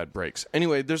just bad brakes.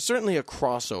 Anyway, there's certainly a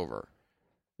crossover.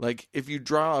 Like, if you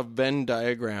draw a Venn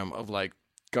diagram of, like,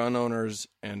 gun owners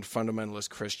and fundamentalist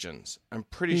Christians. I'm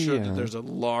pretty sure that there's a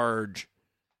large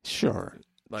Sure.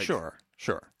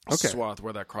 Sure. Okay. swath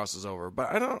where that crosses over.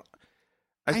 But I don't.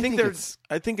 I think think there's.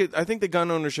 I think the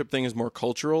gun ownership thing is more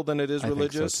cultural than it is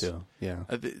religious. I think so too. Yeah.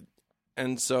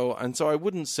 And so I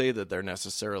wouldn't say that they're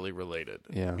necessarily related.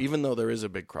 Yeah. Even though there is a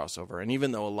big crossover, and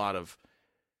even though a lot of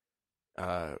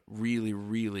really,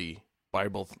 really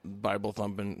Bible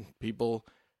thumping people,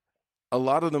 a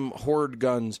lot of them hoard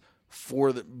guns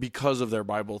because of their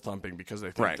Bible thumping, because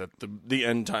they think that the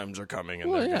end times are coming.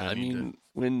 And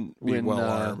when well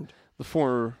armed. The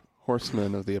 4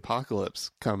 horsemen of the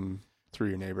apocalypse come through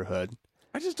your neighborhood,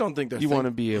 I just don't think you want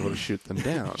to be able to shoot them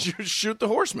down. Shoot the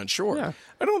horsemen, sure. Yeah.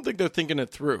 I don't think they're thinking it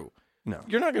through. No.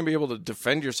 You're not going to be able to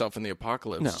defend yourself in the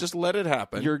apocalypse. No. Just let it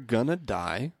happen. You're gonna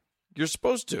die. You're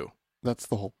supposed to. That's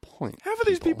the whole point. Half of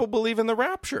these people believe in the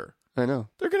rapture. I know.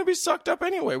 They're going to be sucked up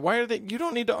anyway. Why are they? You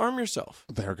don't need to arm yourself.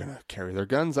 They're gonna carry their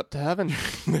guns up to heaven.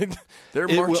 They're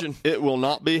marching. It will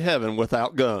not be heaven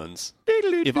without guns.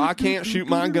 If I can't shoot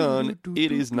my gun,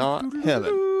 it is not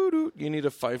heaven. You need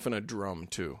a fife and a drum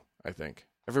too, I think.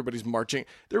 Everybody's marching.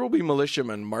 There will be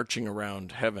militiamen marching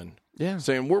around heaven. Yeah.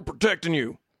 Saying, "We're protecting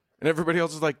you." And everybody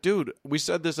else is like, "Dude, we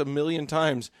said this 1,000,000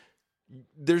 times.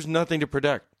 There's nothing to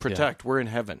protect. Yeah. We're in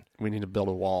heaven. We need to build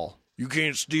a wall. You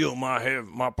can't steal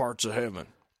my parts of heaven."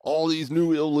 All these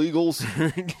new illegals,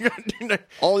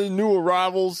 all these new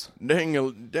arrivals.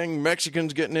 Dang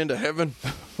Mexicans getting into heaven.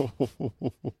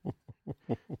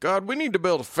 God, we need to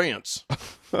build a fence.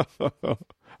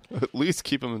 At least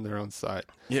keep them in their own sight.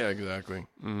 Yeah, exactly.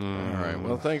 All right.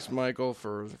 Well, thanks, Michael,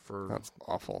 for That's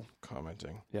awful.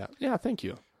 commenting. Yeah. Yeah. Thank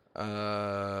you.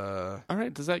 All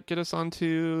right. Does that get us on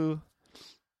to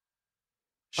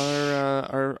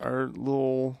our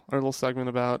little segment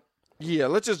about yeah,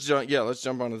 let's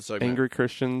jump onto the segment. angry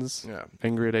Christians? Yeah.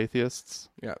 Angry at atheists.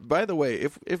 Yeah. By the way,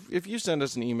 if you send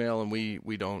us an email and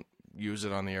we don't use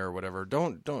it on the air or whatever,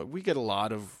 don't we get a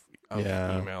lot of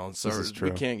emails, so this is true.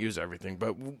 we can't use everything.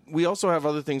 But we also have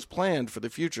other things planned for the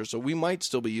future, so we might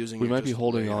still be using. We it might be just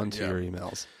holding later. on to your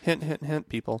emails. Hint, hint, hint,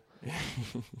 people.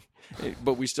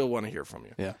 But we still want to hear from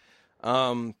you. Yeah.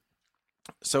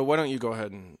 So why don't you go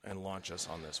ahead and launch us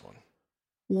on this one?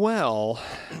 Well,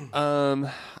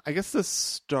 I guess this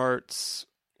starts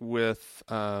with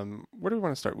where do we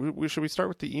want to start? Should we start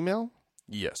with the email?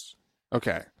 Yes.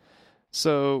 Okay.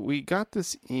 So we got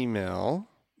this email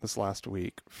this last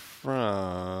week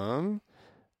from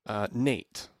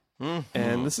Nate. Mm-hmm.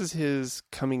 And this is his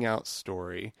coming out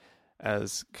story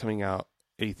as coming out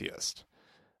atheist.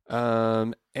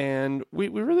 And we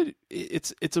really,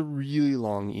 it's a really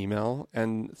long email,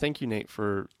 and thank you, Nate,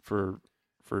 for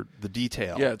the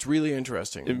detail. Yeah, it's really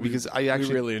interesting. Because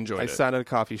we really enjoyed it. I sat at a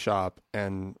coffee shop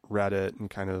and read it and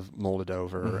kind of mulled it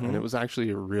over, and it was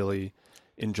actually a really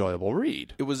enjoyable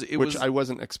read. Which I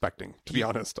wasn't expecting, to be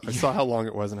honest. I saw how long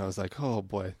it was, and I was like, "Oh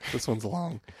boy, this one's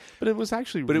long." But it was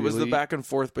actually. But it was the back and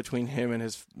forth between him and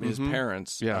his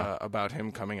parents about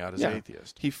him coming out as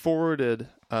atheist. He forwarded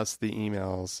us the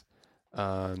emails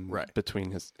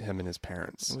between him and his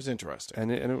parents. It was interesting,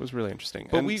 and it was really interesting.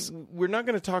 But and we're not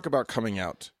going to talk about coming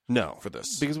out. No, for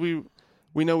this, because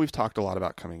we know we've talked a lot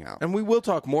about coming out, and we will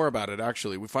talk more about it.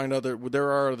 Actually, we find out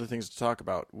there are other things to talk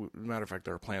about. Matter of fact,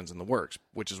 there are plans in the works,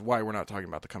 which is why we're not talking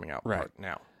about the coming out part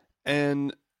now.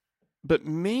 But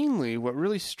mainly, what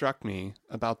really struck me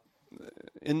about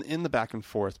in the back and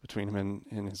forth between him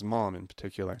and his mom in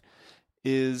particular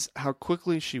is how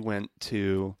quickly she went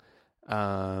to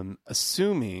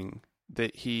assuming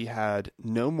that he had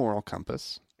no moral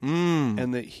compass,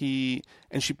 and that she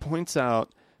points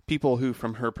out people who,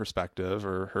 from her perspective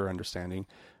or her understanding,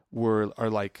 are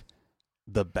like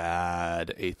the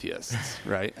bad atheists,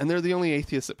 right? And they're the only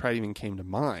atheists that probably even came to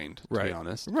mind, to be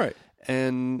honest. Right.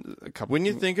 And when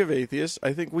you think of atheists,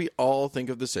 I think we all think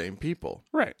of the same people.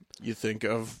 Right. You think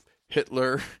of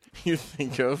Hitler, you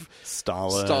think of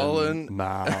Stalin,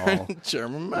 Mao,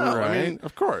 Chairman Mao. Right? I mean,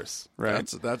 of course, right?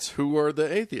 That's who are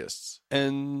the atheists.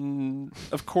 And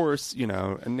of course,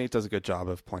 and Nate does a good job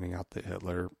of pointing out that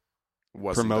Hitler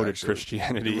promoted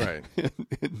Christianity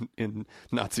in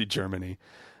Nazi Germany,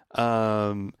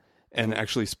 and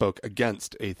actually spoke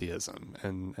against atheism,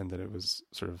 and that it was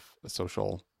sort of a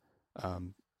social,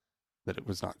 that it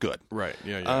was not good. Right.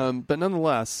 Yeah. But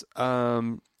nonetheless,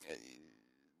 I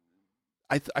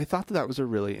thought that was a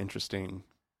really interesting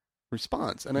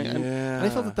response, and I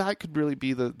felt that could really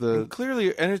be the and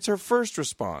clearly, and it's her first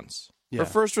response. Yeah. Her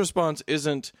first response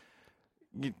isn't,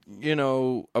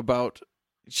 about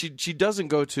she doesn't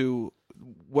go to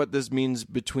what this means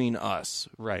between us.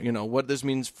 Right. You know, what this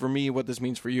means for me, what this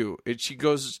means for you. She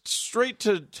goes straight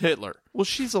to Hitler. Well,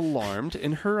 she's alarmed.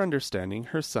 In her understanding,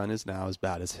 her son is now as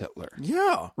bad as Hitler.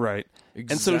 Yeah. Right.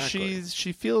 And so Exactly.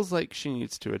 she feels like she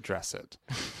needs to address it.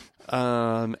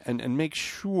 And make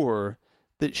sure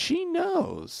that she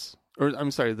knows, or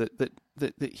I'm sorry, that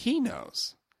he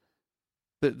knows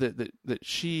that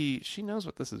she knows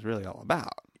what this is really all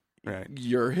about. Right.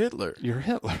 You're Hitler. You're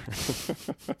Hitler.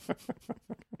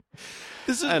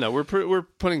 This is I know we're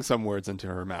putting some words into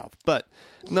her mouth, but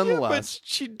but nonetheless,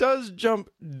 she does jump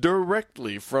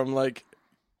directly from like,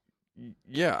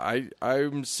 yeah,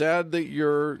 I'm sad that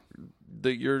you're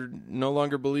no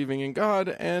longer believing in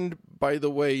God, and by the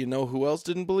way, you know who else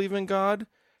didn't believe in God?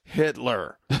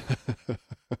 Hitler.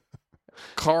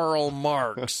 Karl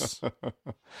Marx.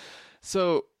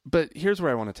 so but here's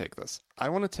where I want to take this. I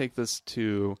want to take this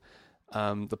to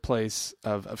the place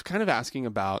of kind of asking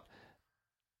about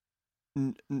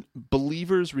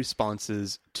believers'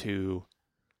 responses to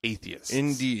atheists.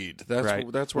 Indeed. That's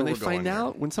right? that's where when we're they find going here.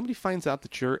 out when somebody finds out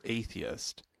that you're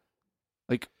atheist,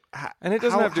 like, And it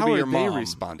doesn't how- have to how be are your they mom.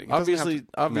 responding? It doesn't have to-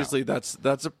 Obviously, that's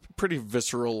a pretty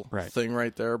visceral Right. thing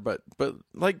right there. But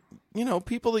like, you know,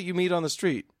 people that you meet on the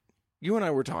street. You and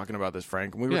I were talking about this,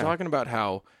 Frank, and we were Yeah. talking about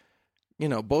how, you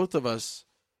know, both of us,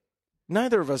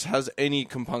 neither of us has any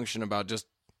compunction about just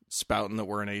spouting that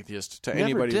we're an atheist to Never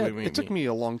anybody did. we It took me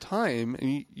a long time,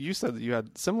 and you said that you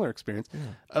had similar experience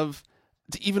of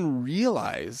to even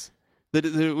realize that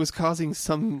it was causing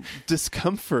some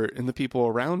discomfort in the people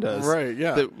around us. Right,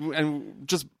 yeah. And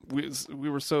just we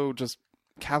were so just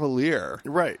cavalier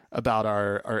Right. about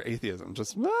our atheism.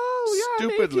 Just yeah,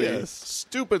 I'm atheist.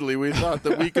 Stupidly, we thought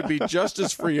that we could be just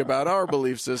as free about our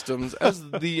belief systems as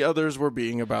the others were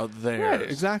being about theirs. Right,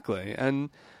 exactly. And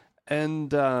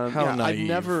How I've naive.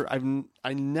 never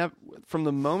from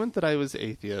the moment that I was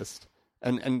atheist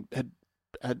and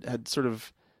had sort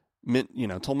of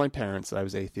told my parents that I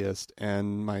was atheist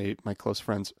and my close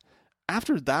friends,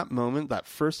 after that moment, that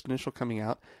first initial coming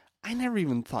out, I never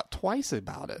even thought twice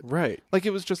about it. Right. Like, it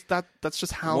was just that's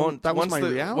just how that was my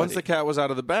reality. Once the cat was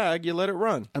out of the bag, you let it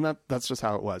run. And that's just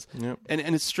how it was. Yep. And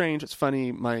it's strange, it's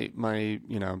funny, my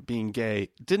being gay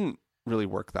didn't really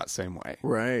work that same way.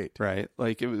 Right. Right?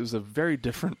 Like, it was a very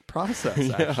different process,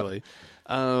 actually.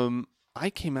 I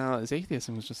came out as atheist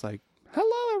and was just like,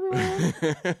 hello,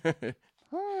 everyone.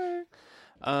 Hi.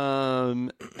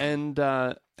 And it's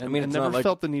never not like-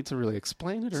 felt the need to really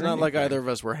explain it. It's or not like anything. either of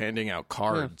us were handing out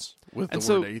cards with the And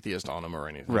so- word atheist on them or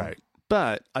anything. Right.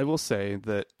 But I will say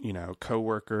that,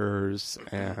 coworkers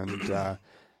and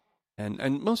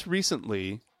most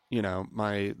recently,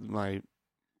 my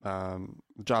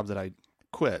job that I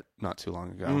quit not too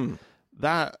long ago,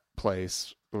 that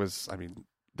place was,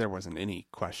 there wasn't any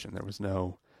question. There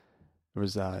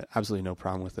was absolutely no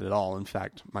problem with it at all. In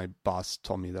fact, my boss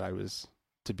told me that I was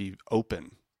to be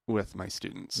open with my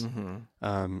students.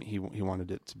 Mm-hmm. He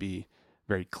wanted it to be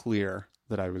very clear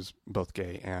that I was both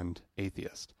gay and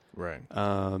atheist. Right.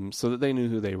 So that they knew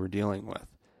who they were dealing with.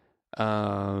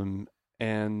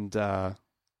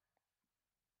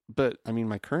 But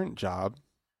my current job,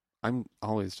 I'm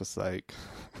always just like,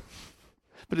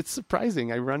 but it's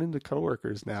surprising. I run into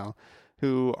coworkers now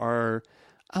who are,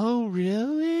 oh,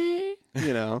 really?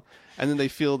 And then they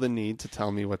feel the need to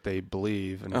tell me what they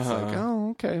believe. And it's like, oh,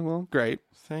 okay, well, great.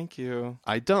 Thank you.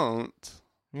 I don't.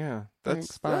 Yeah.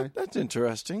 Thanks, bye. That's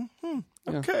interesting. Yeah.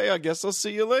 Okay, I guess I'll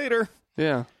see you later.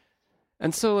 Yeah.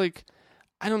 And so, like,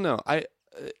 I don't know.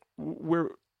 Where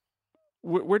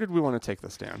did we want to take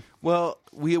this, Dan? Well,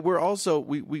 we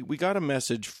got a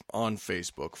message on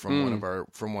Facebook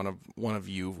from one of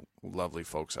you lovely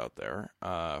folks out there.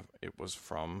 It was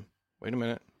from, wait a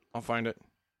minute, I'll find it.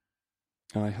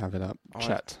 Oh, I have it up.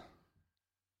 Chet.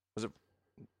 Was it?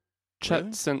 Chet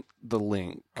Really? sent the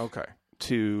link Okay.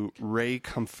 to Ray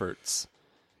Comfort's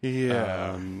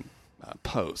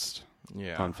post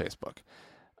Yeah. on Facebook.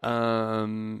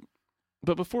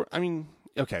 But before,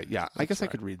 okay, yeah, I guess I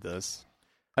could read this.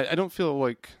 I don't feel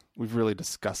like we've really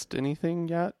discussed anything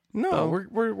yet. No, though.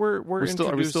 we're Are we still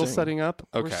introducing. setting up?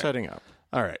 Okay. We're setting up.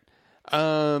 All right.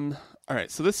 All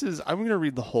right. So I'm going to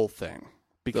read the whole thing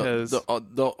because that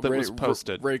was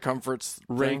posted. Ray Comfort's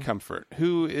Ray thing? Comfort,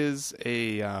 who is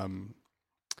a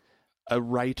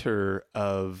writer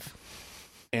of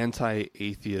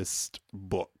anti-atheist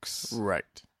books,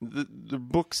 Right. the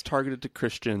books targeted to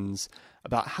Christians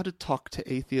about how to talk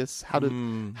to atheists, how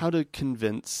to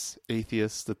convince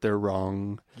atheists that they're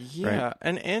wrong. Yeah, right?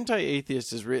 an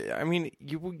anti-atheist is really. I mean,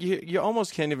 you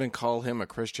almost can't even call him a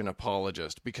Christian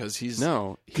apologist because he's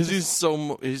so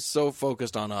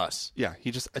focused on us. Yeah,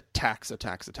 he just attacks,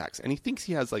 and he thinks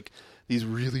he has like these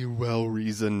really well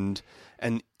reasoned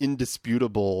and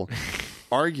indisputable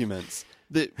arguments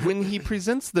that when he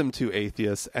presents them to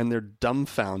atheists and they're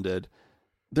dumbfounded.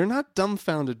 They're not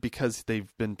dumbfounded because they've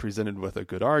been presented with a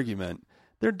good argument.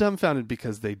 They're dumbfounded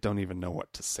because they don't even know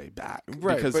what to say back.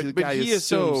 Right, because the but guy he is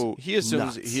assumes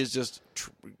nuts. he has just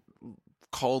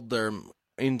called them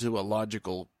into a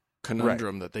logical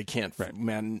conundrum that they can't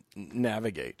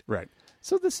navigate. Right.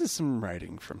 So this is some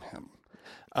writing from him.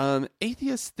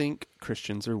 Atheists think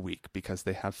Christians are weak because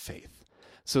they have faith.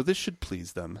 So this should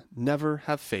please them. Never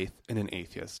have faith in an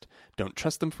atheist. Don't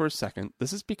trust them for a second.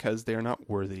 This is because they are not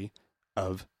worthy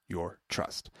of your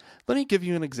trust. Let me give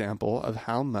you an example of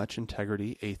how much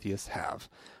integrity atheists have.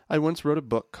 I once wrote a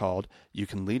book called You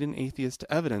Can Lead an Atheist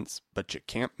to Evidence, but You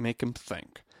Can't Make Him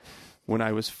Think. When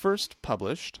it was first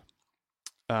published,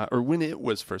 it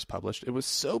was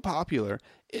so popular,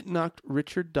 it knocked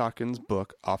Richard Dawkins'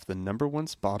 book off the #1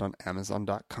 spot on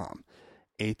Amazon.com.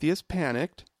 Atheists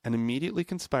panicked and immediately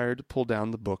conspired to pull down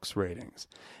the book's ratings.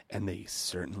 And they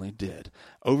certainly did.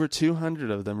 Over 200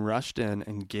 of them rushed in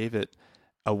and gave it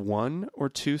a 1 or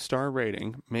 2 star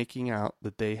rating, making out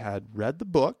that they had read the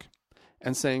book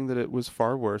and saying that it was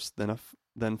far worse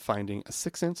than finding a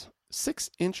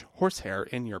 6-inch horsehair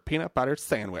in your peanut butter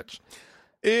sandwich.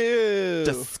 Ew.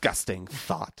 Disgusting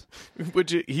thought.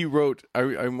 Which he wrote,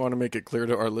 I want to make it clear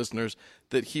to our listeners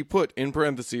that he put in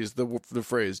parentheses the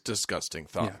phrase disgusting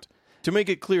thought to make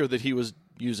it clear that he was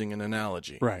using an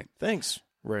analogy. Right. Thanks,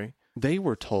 Ray. They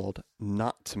were told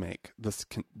not to make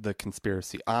the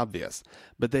conspiracy obvious,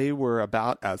 but they were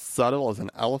about as subtle as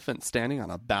an elephant standing on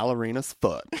a ballerina's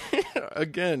foot.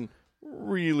 Again,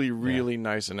 really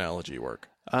nice analogy work.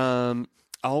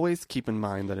 Always keep in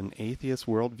mind that an atheist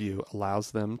worldview allows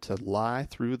them to lie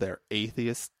through their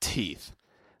atheist teeth.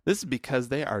 This is because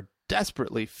they are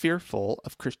desperately fearful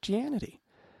of Christianity.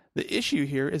 The issue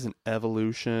here isn't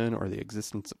evolution or the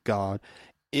existence of God.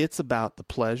 It's about the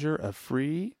pleasure of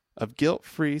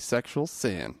guilt-free sexual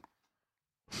sin.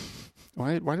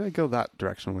 Why did I go that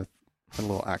direction with a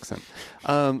little accent?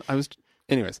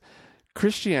 Anyways.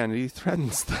 Christianity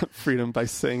threatens that freedom by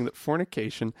saying that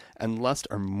fornication and lust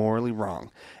are morally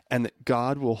wrong and that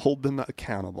God will hold them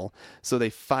accountable. So they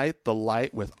fight the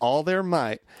light with all their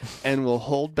might and will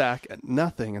hold back at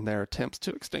nothing in their attempts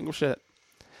to extinguish it.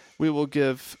 We will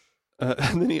give,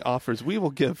 and then he offers, we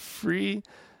will give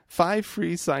 5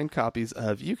 free signed copies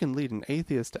of You Can Lead an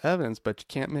Atheist to Evidence, but You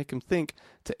Can't Make Him Think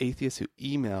to atheists who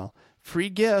email free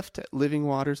gift at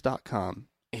livingwaters.com.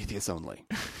 Atheists only.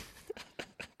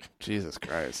 Jesus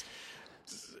Christ.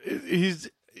 He's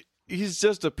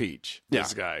just a peach,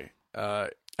 this guy.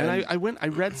 And I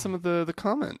read some of the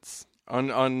comments on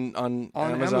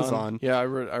Amazon. Yeah, I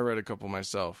read a couple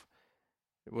myself.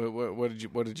 What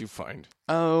did you find?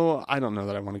 Oh, I don't know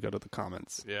that I want to go to the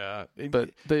comments. Yeah.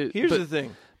 Here's the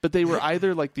thing. But they were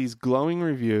either like these glowing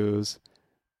reviews,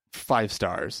 5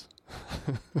 stars,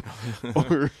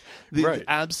 or the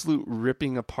absolute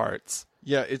ripping aparts.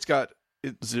 Yeah, it's got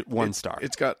 1 star.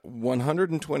 It's got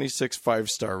 126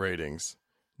 5-star ratings,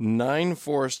 9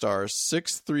 4-stars,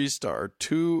 6 3-star,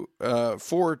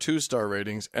 4 2-star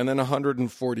ratings, and then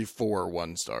 144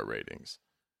 1-star ratings.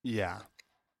 Yeah,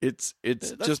 it's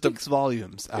that just speaks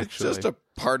volumes. Actually, it's just a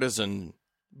partisan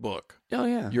book. Oh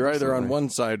yeah, you're either on one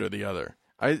side or the other.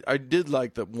 I did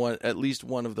like that at least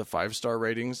one of the 5-star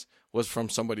ratings was from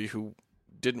somebody who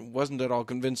wasn't at all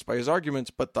convinced by his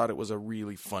arguments, but thought it was a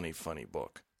really funny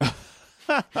book.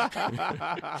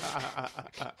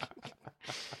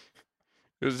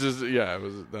 It was just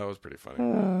that was pretty funny.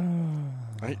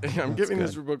 I'm giving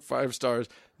this book 5 stars,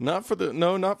 not for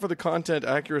the content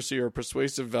accuracy or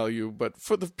persuasive value, but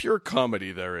for the pure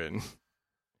comedy therein.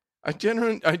 I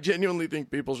genuinely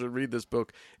think people should read this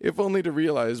book, if only to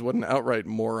realize what an outright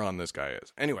moron this guy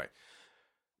is. Anyway,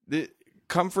 the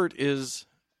comfort is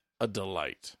a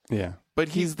delight. Yeah. But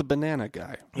he's the banana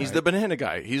guy. He's the banana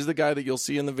guy. He's the guy that you'll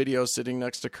see in the video sitting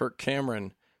next to Kirk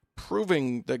Cameron,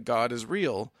 proving that God is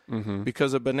real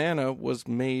because a banana was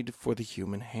made for the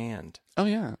human hand. Oh,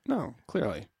 yeah. No,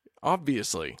 clearly.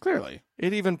 Obviously. Clearly.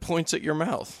 It even points at your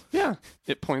mouth. Yeah.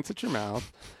 It points at your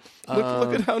mouth.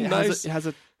 Look at how nice. It has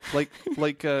a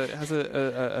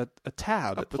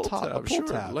tab at the top, a pull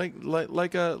tab,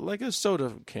 like a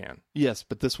soda can. Yes,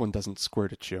 but this one doesn't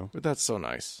squirt at you. But that's so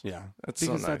nice. Yeah, that's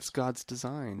because so nice. That's God's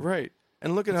design, right?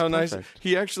 And look at It's how perfect. nice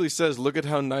he actually says. Look at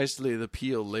how nicely the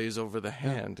peel lays over the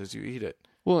hand as you eat it.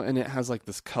 Well, and it has like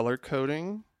this color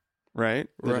coding, right?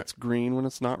 That Right. it's green when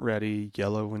it's not ready,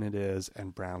 yellow when it is,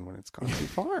 and brown when it's gone too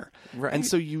far. Right. And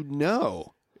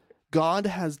so God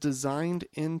has designed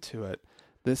into it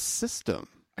this system.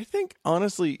 I think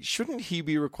honestly, shouldn't he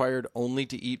be required only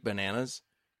to eat bananas?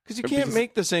 Because you can't Because-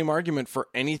 make the same argument for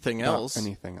anything else. Not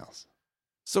anything else.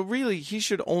 So really, he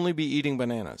should only be eating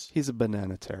bananas. He's a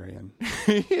bananitarian.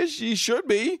 He should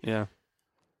be. Yeah.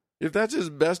 If that's his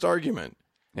best argument.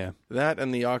 Yeah. That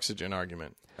and the oxygen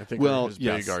argument, I think, Well, are his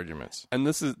yes. big arguments. And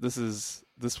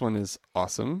this one is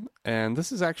awesome. And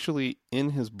this is actually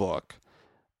in his book.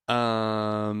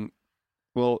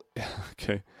 Well,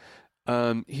 okay.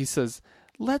 He says,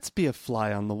 let's be a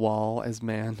fly on the wall as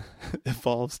man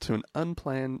evolves to an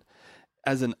unplanned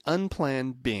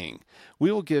being.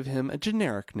 We will give him a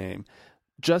generic name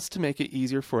just to make it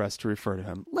easier for us to refer to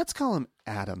him. Let's call him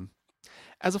Adam.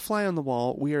 As a fly on the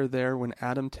wall, we are there when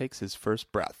Adam takes his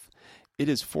first breath. It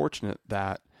is fortunate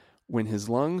that when his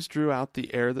lungs drew out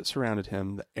the air that surrounded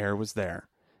him, the air was there.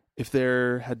 If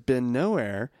there had been no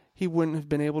air, he wouldn't have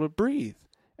been able to breathe,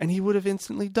 and he would have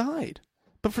instantly died.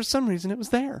 But for some reason, it was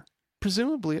there,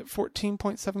 presumably at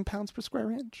 14.7 pounds per square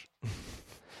inch.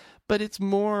 But it's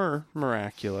more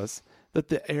miraculous that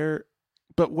the air,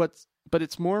 but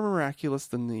it's more miraculous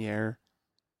than the air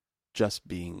just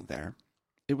being there.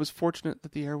 It was fortunate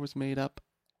that the air was made up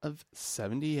of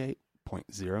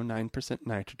 78.09%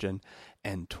 nitrogen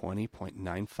and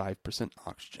 20.95%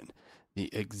 oxygen,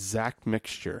 the exact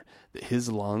mixture that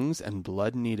his lungs and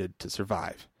blood needed to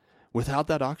survive. Without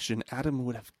that oxygen, Adam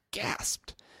would have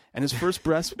gasped, and his first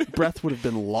breath would have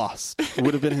been lost. It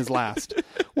would have been his last.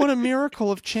 What a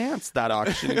miracle of chance that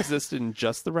oxygen existed in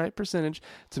just the right percentage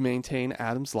to maintain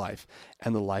Adam's life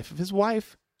and the life of his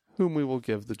wife, whom we will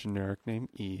give the generic name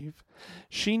Eve.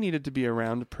 She needed to be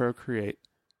around to procreate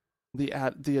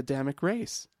the Adamic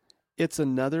race. It's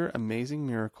another amazing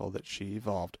miracle that she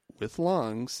evolved with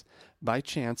lungs by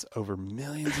chance over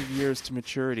millions of years to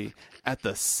maturity at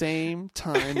the same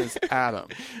time as Adam.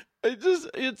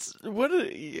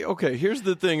 Okay, here's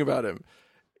the thing about him.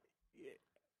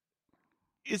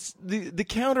 It's the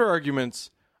counter arguments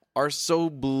are so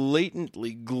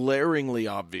blatantly, glaringly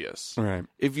obvious. Right.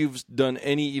 If you've done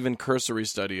any even cursory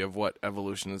study of what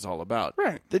evolution is all about.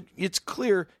 Right. That it's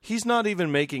clear he's not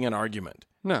even making an argument.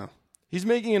 No. He's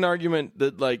making an argument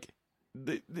that, like,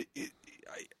 I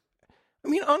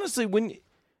mean, honestly,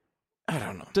 I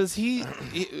don't know. Does he?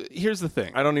 Here's the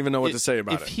thing. I don't even know what to say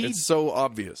about it. It's so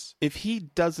obvious. If he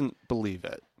doesn't believe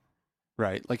it,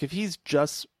 right? Like if he's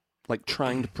just like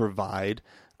trying to provide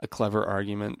a clever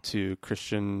argument to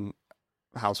Christian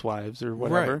housewives or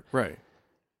whatever, Right.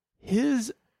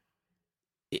 His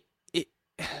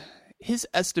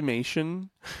estimation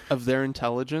of their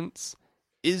intelligence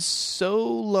is so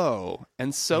low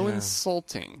and so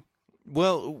insulting.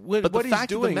 Well, But what the he's fact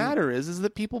doing, of the matter is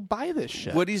that people buy this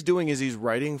shit. what he's doing is he's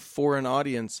writing for an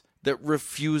audience that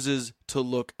refuses to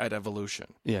look at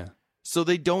evolution. Yeah. So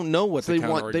they don't know what So the they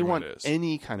counter want argument is.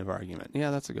 any kind of argument.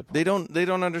 Yeah, that's a good point. They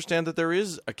don't understand that there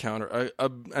is a counter,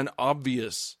 an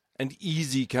obvious and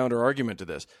easy counter argument to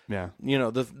this. Yeah. You know,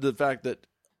 the fact that,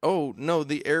 oh no,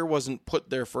 the air wasn't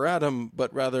put there for Adam,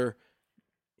 but rather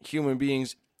human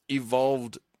beings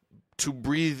evolved to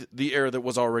breathe the air that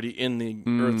was already in the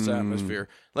Earth's atmosphere.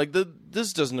 Like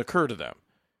this doesn't occur to them.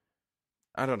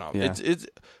 I don't know. Yeah.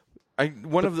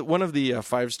 One of the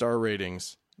 5-star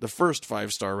ratings. The first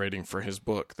 5-star rating for his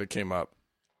book that came up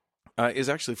is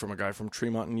actually from a guy from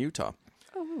Tremont in Utah.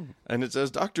 Oh. And it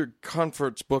says, Dr.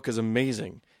 Comfort's book is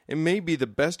amazing. It may be the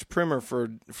best primer for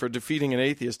defeating an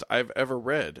atheist I've ever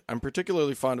read. I'm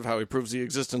particularly fond of how he proves the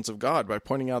existence of God by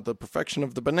pointing out the perfection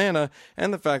of the banana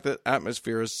and the fact that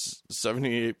atmosphere is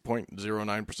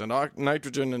 78.09%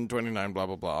 nitrogen and 29 blah,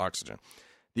 blah, blah oxygen.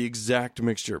 The exact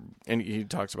mixture. And he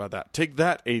talks about that. Take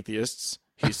that, atheists.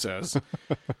 He says.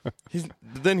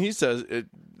 Then he says,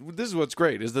 this is what's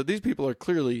great, is that these people are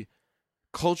clearly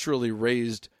culturally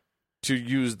raised to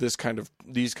use these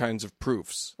kinds of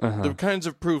proofs. The kinds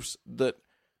of proofs that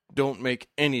don't make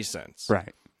any sense.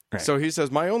 Right. So he says,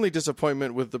 my only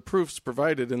disappointment with the proofs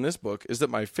provided in this book is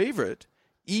that my favorite,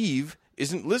 Eve,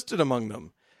 isn't listed among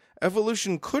them.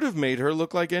 Evolution could have made her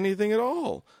look like anything at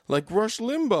all, like Rush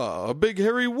Limbaugh, a big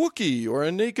hairy Wookiee, or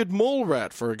a naked mole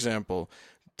rat, for example.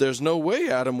 There's no way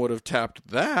Adam would have tapped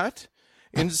that.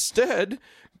 Instead,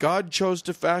 God chose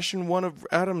to fashion one of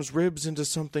Adam's ribs into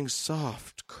something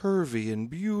soft, curvy, and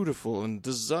beautiful and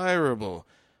desirable.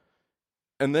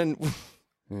 And then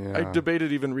I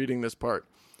debated even reading this part.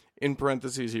 In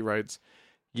parentheses, he writes,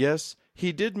 yes,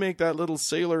 he did make that little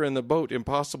sailor in the boat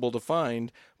impossible to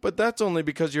find, but that's only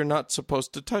because you're not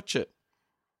supposed to touch it.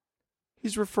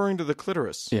 He's referring to the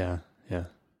clitoris. Yeah.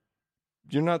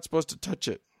 You're not supposed to touch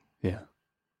it. Yeah.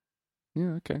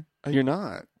 Yeah, okay. You're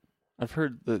not. I've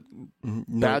heard that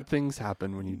bad things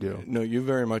happen when you do. No, you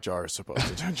very much are supposed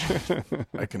to touch it.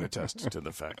 I can attest to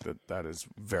the fact that that is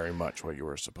very much what you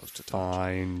were supposed to touch.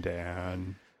 Fine,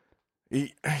 Dan.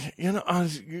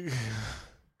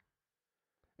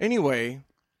 Anyway,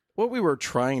 what we were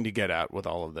trying to get at with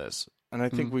all of this, and I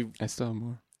think I still have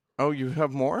more. Oh, you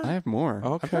have more? I have more.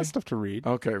 Okay. I've got stuff to read.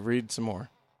 Okay, read some more.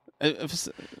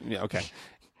 Yeah, okay.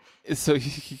 So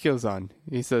he goes on.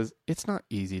 He says, it's not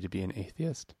easy to be an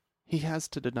atheist. He has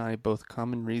to deny both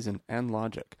common reason and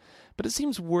logic. But it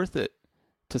seems worth it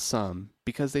to some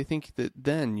because they think that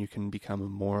then you can become a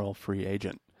moral free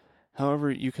agent.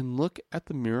 However, you can look at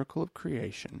the miracle of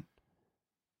creation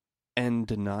and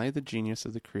deny the genius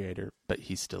of the creator, but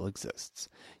he still exists.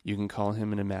 You can call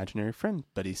him an imaginary friend,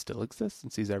 but he still exists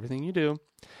and sees everything you do,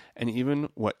 and even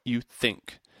what you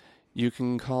think. You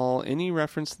can call any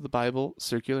reference to the Bible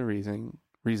circular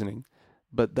reasoning,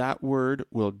 but that word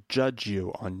will judge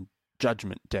you on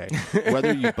Judgment Day,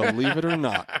 whether you believe it or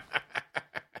not.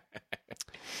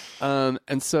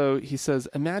 And so he says,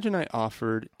 imagine I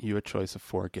offered you a choice of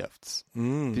 4 gifts.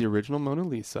 The original Mona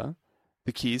Lisa,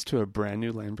 the keys to a brand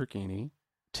new Lamborghini,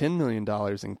 $10 million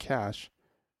in cash,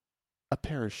 a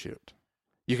parachute.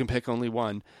 You can pick only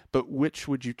one, but which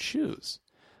would you choose?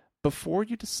 Before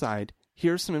you decide,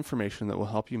 here's some information that will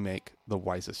help you make the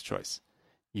wisest choice.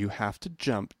 You have to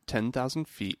jump 10,000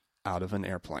 feet out of an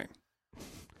airplane.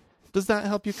 Does that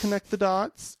help you connect the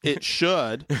dots? It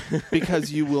should,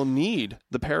 because you will need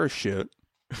the parachute.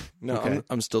 No, okay.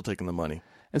 I'm still taking the money.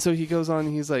 And so he goes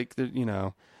on, he's like,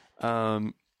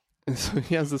 and so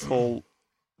he has this whole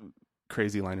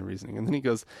crazy line of reasoning. And then he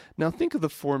goes, now think of the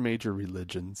 4 major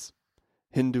religions: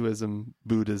 Hinduism,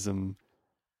 Buddhism,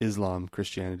 Islam,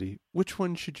 Christianity. Which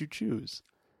one should you choose?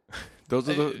 Those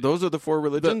are the 4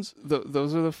 religions?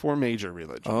 Those are the 4 major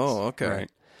religions. Oh, okay.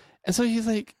 Right. And so he's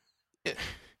like,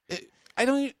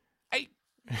 I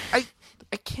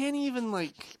can't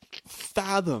even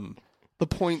fathom the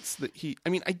points that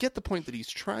I get the point that he's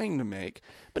trying to make,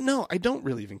 but no, I don't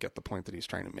really even get the point that he's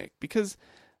trying to make, because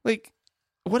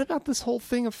what about this whole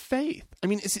thing of faith? I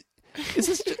mean, is this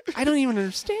just, I don't even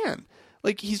understand.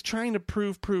 He's trying to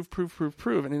prove,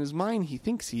 and in his mind he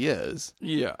thinks he is.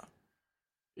 Yeah,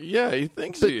 he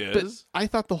thinks he is. But I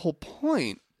thought the whole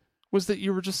point was that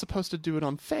you were just supposed to do it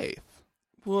on faith.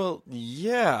 Well,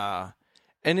 yeah.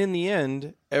 And in the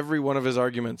end, every one of his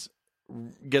arguments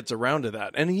gets around to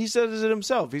that. And he says it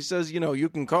himself. He says, you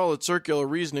can call it circular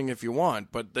reasoning if you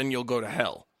want, but then you'll go to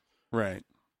hell. Right.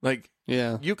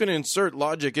 Yeah. You can insert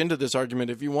logic into this argument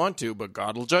if you want to, but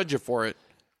God will judge you for it.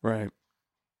 Right.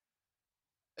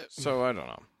 So I don't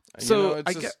know. So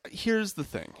here's the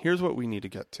thing. Here's what we need to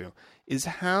get to, is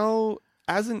how,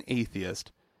 as an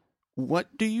atheist,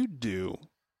 what do you do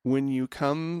when you're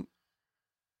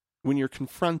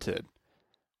confronted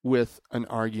with an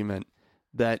argument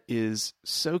that is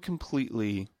so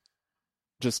completely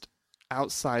just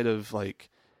outside of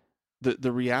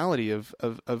the reality of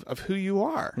who you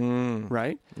are,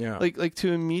 right? Yeah. Like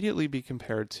to immediately be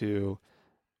compared to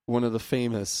one of the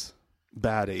famous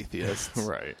bad atheists,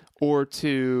 right? Or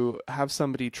to have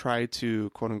somebody try to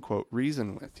quote unquote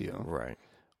reason with you, right?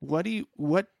 What do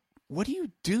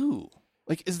you do?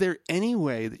 Is there any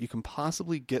way that you can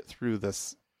possibly get through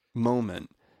this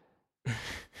moment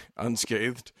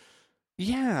unscathed?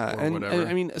 Yeah, and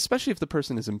I mean, especially if the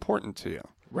person is important to you,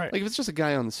 right? If it's just a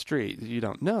guy on the street that you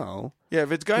don't know. Yeah,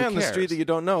 if it's a guy on the street that you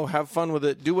don't know, have fun with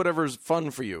it. Do whatever's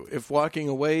fun for you. If walking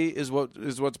away is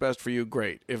what's best for you,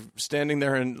 great. If standing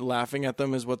there and laughing at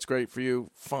them is what's great for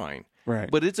you, fine. Right.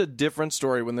 But it's a different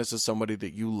story when this is somebody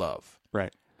that you love.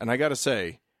 Right. And I got to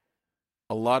say,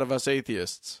 a lot of us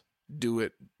atheists do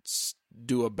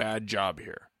a bad job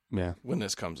here. Yeah. When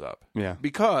this comes up. Yeah.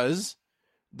 Because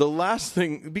I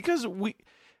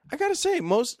got to say,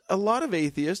 a lot of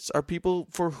atheists are people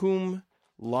for whom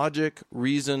logic,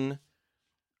 reason,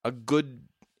 a good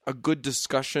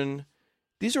discussion,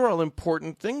 these are all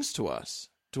important things to us,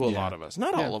 to a lot of us.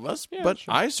 Not all of us, but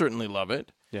sure. I certainly love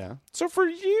it. Yeah. So for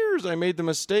years, I made the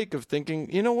mistake of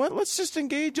thinking, you know what, let's just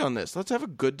engage on this. Let's have a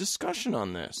good discussion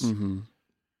on this. Mm-hmm.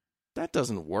 That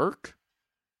doesn't work.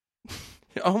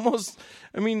 Almost,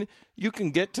 I mean, you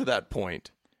can get to that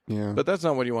point. Yeah. But that's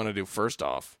not what you want to do first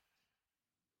off.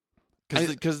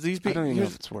 Because these people, I don't even know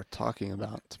if it's worth talking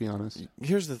about, to be honest.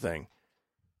 Here's the thing.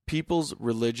 People's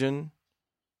religion,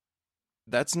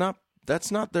 that's not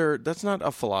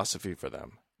a philosophy for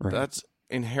them. Right. That's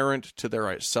inherent to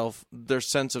their self, their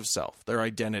sense of self, their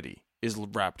identity is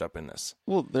wrapped up in this.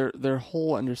 Well, their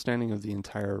whole understanding of the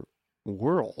entire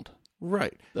world,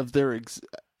 Right. of their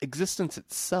existence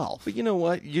itself. But you know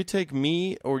what? You take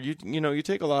me, or you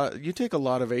take a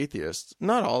lot of atheists,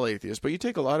 not all atheists, but you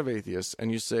take a lot of atheists,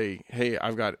 and you say, "Hey,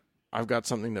 I've got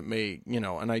something that may,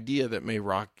 an idea that may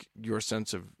rock your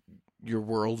sense of your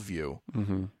worldview,"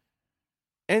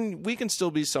 and we can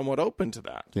still be somewhat open to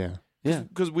that. Yeah.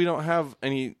 Because we don't have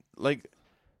any,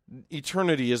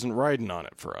 eternity isn't riding on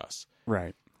it for us.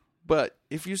 Right. But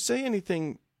if you say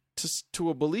anything to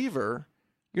a believer,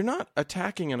 you're not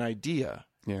attacking an idea.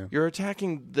 Yeah. You're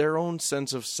attacking their own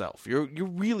sense of self. You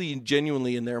really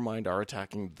genuinely in their mind are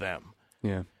attacking them.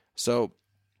 Yeah. So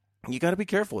you got to be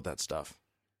careful with that stuff.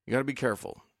 You got to be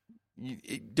careful.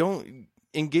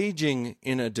 Engaging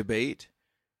in a debate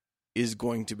is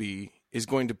going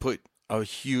to put a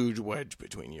huge wedge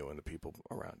between you and the people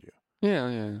around you.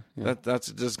 Yeah.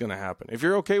 That's just going to happen. If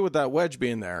you're okay with that wedge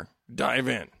being there, dive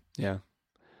in. Yeah.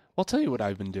 I'll tell you what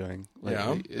I've been doing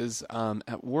lately is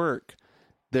at work.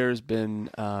 There's been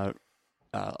a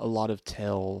lot of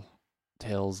tales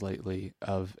lately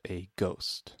of a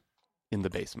ghost in the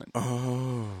basement.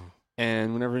 Oh.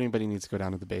 And whenever anybody needs to go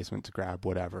down to the basement to grab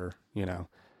whatever, there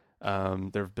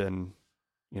have been,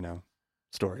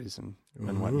 stories and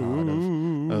whatnot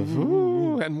of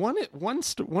and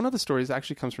one of the stories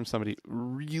actually comes from somebody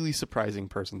really surprising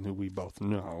person who we both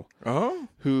know. Oh.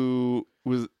 Who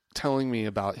was telling me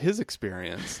about his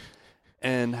experience.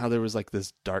 And how there was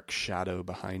this dark shadow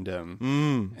behind him,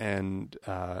 and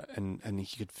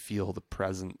he could feel the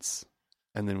presence,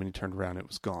 and then when he turned around, it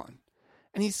was gone.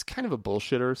 And he's kind of a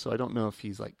bullshitter, so I don't know if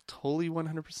he's totally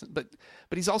 100%, but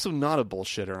he's also not a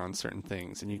bullshitter on certain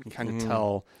things, and you can kind of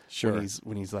tell when he's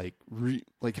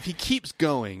if he keeps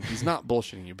going, he's not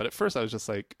bullshitting you. But at first, I was just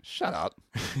like, shut up,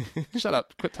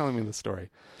 quit telling me the story.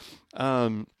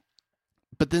 But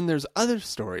then there's other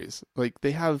stories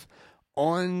they have.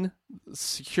 On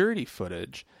security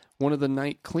footage, one of the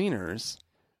night cleaners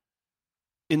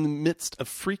in the midst of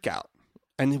freak out.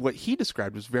 And what he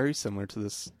described was very similar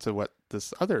to what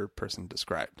this other person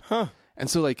described. Huh. And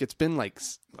so it's been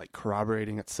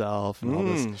corroborating itself and all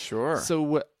this. Sure. So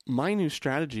what my new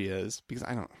strategy is, because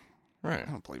I don't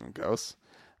believe in ghosts,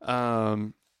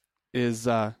 is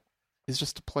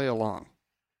just to play along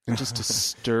and just to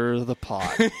stir the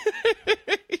pot.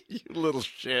 You little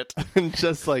shit. And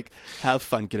just have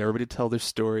fun, get everybody to tell their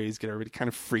stories, get everybody kind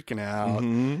of freaking out,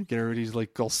 get everybody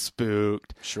all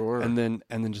spooked. Sure. And then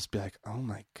just be like, oh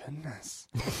my goodness,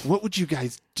 what would you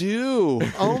guys do?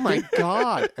 Oh my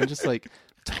God. And just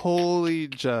totally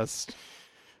just,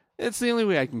 it's the only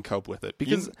way I can cope with it,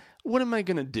 because what am I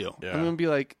going to do? Yeah. I'm going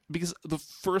to be because the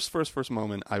first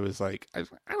moment I was I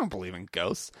don't believe in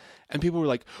ghosts. And people were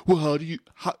like, well,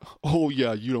 oh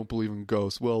yeah, you don't believe in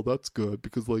ghosts. Well, that's good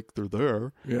because they're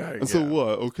there. Yeah. And so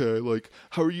what? Okay.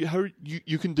 How are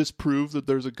you can disprove that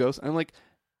there's a ghost? I'm like,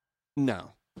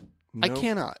 no, I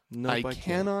cannot. I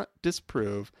cannot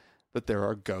disprove that there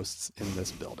are ghosts in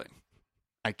this building.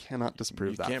 I cannot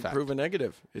disprove that fact. You can't prove a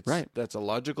negative. It's right. That's a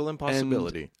logical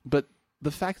impossibility. But the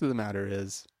fact of the matter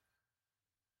is,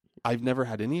 I've never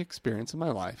had any experience in my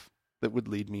life that would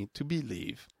lead me to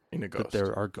believe in a ghost. That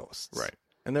there are ghosts. Right.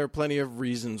 And there are plenty of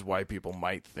reasons why people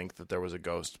might think that there was a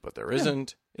ghost, but there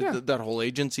isn't. Yeah. That whole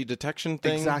agency detection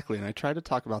thing. Exactly. And I tried to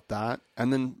talk about that.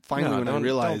 And then finally when I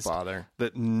realized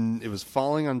that it was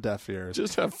falling on deaf ears.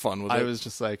 Just have fun with it. I was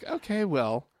just like, okay,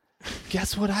 well,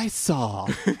 guess what I saw?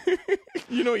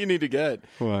 You know what you need to get?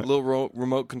 What? A little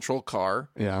remote control car.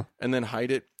 Yeah. And then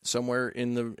hide it somewhere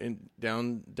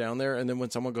down there. And then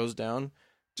when someone goes down,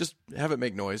 just have it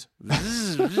make noise.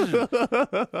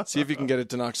 See if you can get it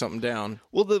to knock something down.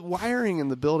 Well, the wiring in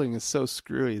the building is so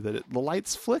screwy that the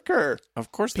lights flicker.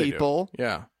 Of course they do.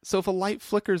 Yeah. So if a light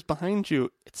flickers behind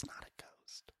you, it's not a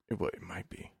ghost. It might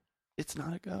be. It's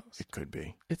not a ghost. It could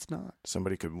be. It's not.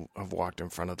 Somebody could have walked in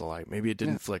front of the light. Maybe it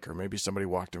didn't flicker. Maybe somebody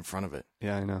walked in front of it.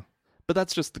 Yeah, I know. But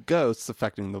that's just the ghosts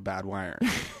affecting the bad wiring.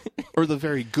 Or the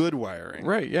very good wiring.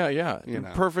 Right, yeah.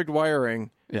 Perfect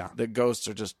wiring. Yeah. The ghosts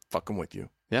are just fucking with you.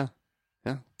 Yeah.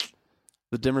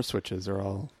 The dimmer switches are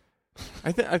all...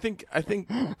 I think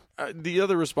the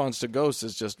other response to ghosts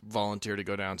is just volunteer to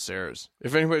go downstairs.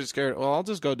 If anybody's scared, well, I'll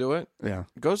just go do it. Yeah.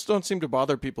 Ghosts don't seem to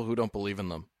bother people who don't believe in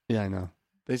them. Yeah, I know.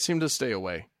 They seem to stay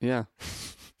away. Yeah.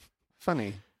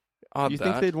 Funny. Odd you that.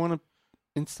 think they'd want to...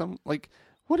 In some...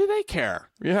 what do they care?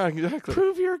 Yeah, exactly.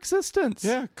 Prove your existence.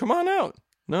 Yeah, come on out.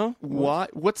 No? Why?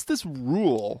 What's this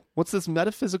rule? What's this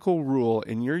metaphysical rule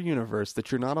in your universe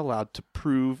that you're not allowed to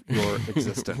prove your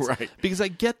existence? Right. Because I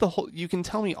get the whole. You can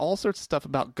tell me all sorts of stuff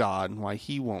about God and why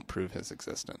He won't prove His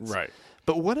existence. Right.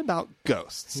 But what about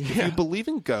ghosts? If Yeah. you believe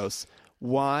in ghosts,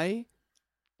 why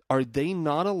are they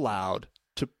not allowed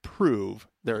to prove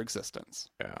their existence?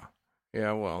 Yeah.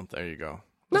 Yeah, well, there you go.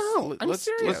 No, I'm let's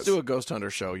serious. do a ghost hunter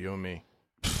show, you and me.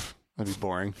 That'd be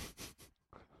boring.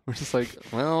 We're just like,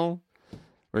 well,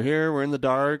 we're here. We're in the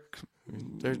dark.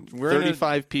 We're in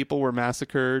 35 people were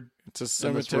massacred. it's a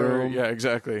in this cemetery. room. Yeah,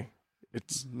 exactly.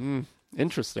 It's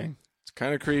Interesting.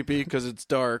 kind of creepy because it's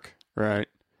dark. Right.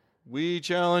 We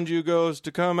challenge you ghosts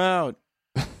to come out.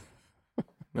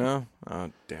 No?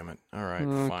 Oh, damn it. All right,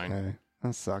 fine. Okay.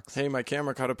 That sucks. Hey, my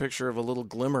camera caught a picture of a little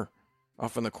glimmer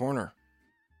off in the corner.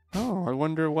 Oh, I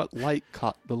wonder what light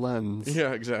caught the lens.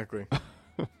 Yeah, exactly.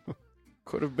 It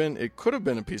could have been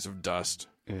a piece of dust,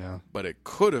 Yeah. but it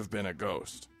could have been a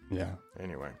ghost. Yeah.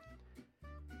 Anyway.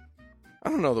 I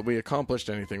don't know that we accomplished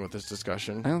anything with this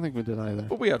discussion, I don't think we did either.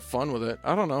 but we had fun with it.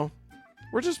 I don't know.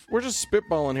 We're just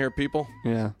spitballing here, people.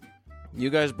 Yeah. You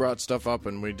guys brought stuff up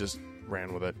and we just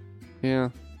ran with it. Yeah.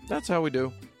 That's how we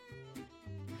do.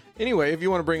 Anyway, if you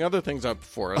want to bring other things up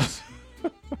for us,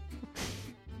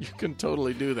 you can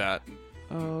totally do that.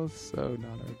 Oh, so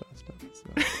not our best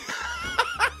episode.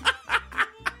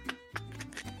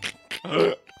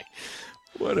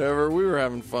 Whatever. We were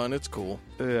having fun. It's cool.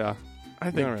 Yeah.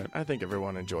 I think All right. I think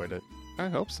everyone enjoyed it. I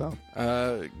hope so.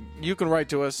 You can write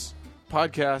to us,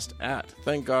 podcast at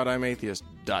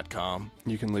thankgodimatheist.com.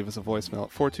 You can leave us a voicemail at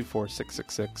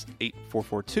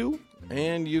 424-666-8442.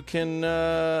 And you can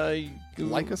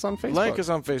Like us on Facebook. Like us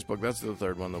on Facebook. That's the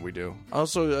third one that we do.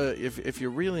 Also, if you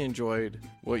really enjoyed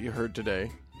what you heard today,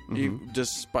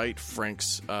 despite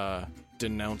Frank's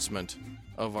denouncement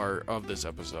of this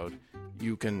episode,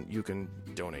 you can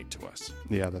donate to us.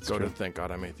 Yeah, that's Go true. to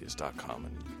thankgodimatheist.com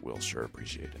and we'll sure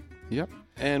appreciate it. Yep.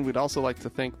 And we'd also like to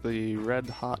thank the Red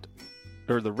Rock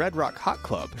Hot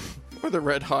Club. Or the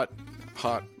Red Hot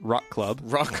Rock Club.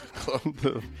 Rock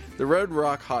Club. The Red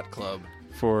Rock Hot Club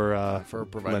For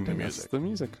providing the lending us music. the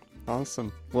music.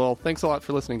 Awesome. Well, thanks a lot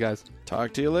for listening, guys.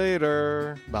 Talk to you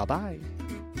later. Bye-bye.